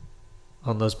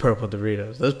on those purple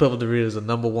Doritos. Those purple Doritos are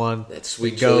number one. That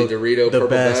sweet chili Dorito the purple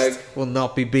best, bag. will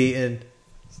not be beaten.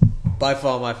 By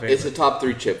far my favorite. It's a top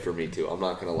 3 chip for me, too. I'm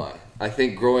not going to lie. I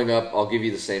think growing up, I'll give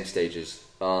you the same stages.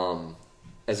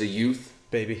 As a youth,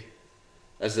 baby.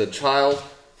 as a child,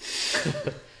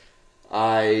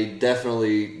 I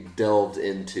definitely delved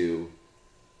into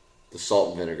the salt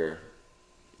and vinegar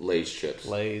Lay's chips.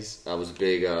 Lay's. I was a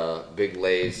big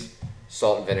Lay's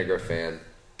salt and vinegar fan.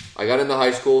 I got into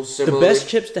high school. The Similarly, best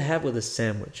chips to have with a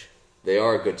sandwich. They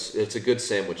are good. It's a good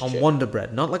sandwich On chip. Wonder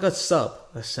Bread. Not like a sub.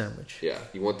 A sandwich. Yeah,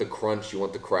 you want the crunch, you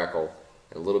want the crackle,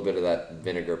 and a little bit of that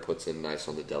vinegar puts in nice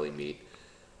on the deli meat.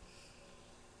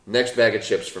 Next bag of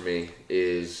chips for me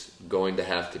is going to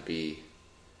have to be...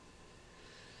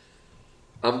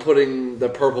 I'm putting the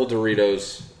purple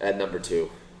Doritos at number 2.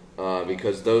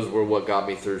 Because those were what got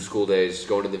me through school days,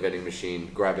 going to the vending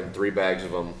machine, grabbing 3 bags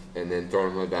of them, and then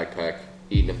throwing them in my backpack,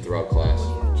 eating them throughout class.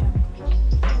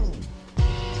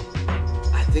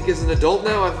 I think as an adult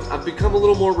now, I've become a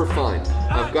little more refined.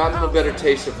 I've gotten a better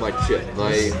taste of my chip.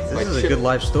 This is a good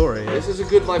life story. This is a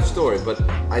good life story, but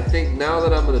I think now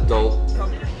that I'm an adult,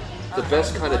 the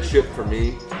best kind of chip for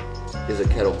me is a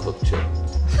kettle cooked chip.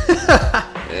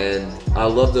 And I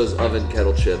love those oven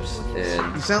kettle chips.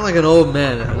 And You sound like an old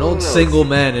man, an old single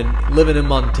man and living in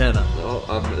Montana. no,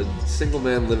 I'm a single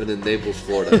man living in Naples,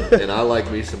 Florida, and I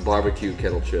like me some barbecue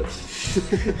kettle chips.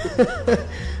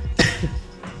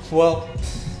 Well,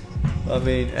 I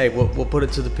mean, hey, we'll put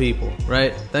it to the people,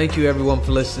 right? Thank you everyone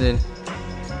for listening.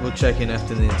 We'll check in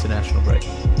after the international break.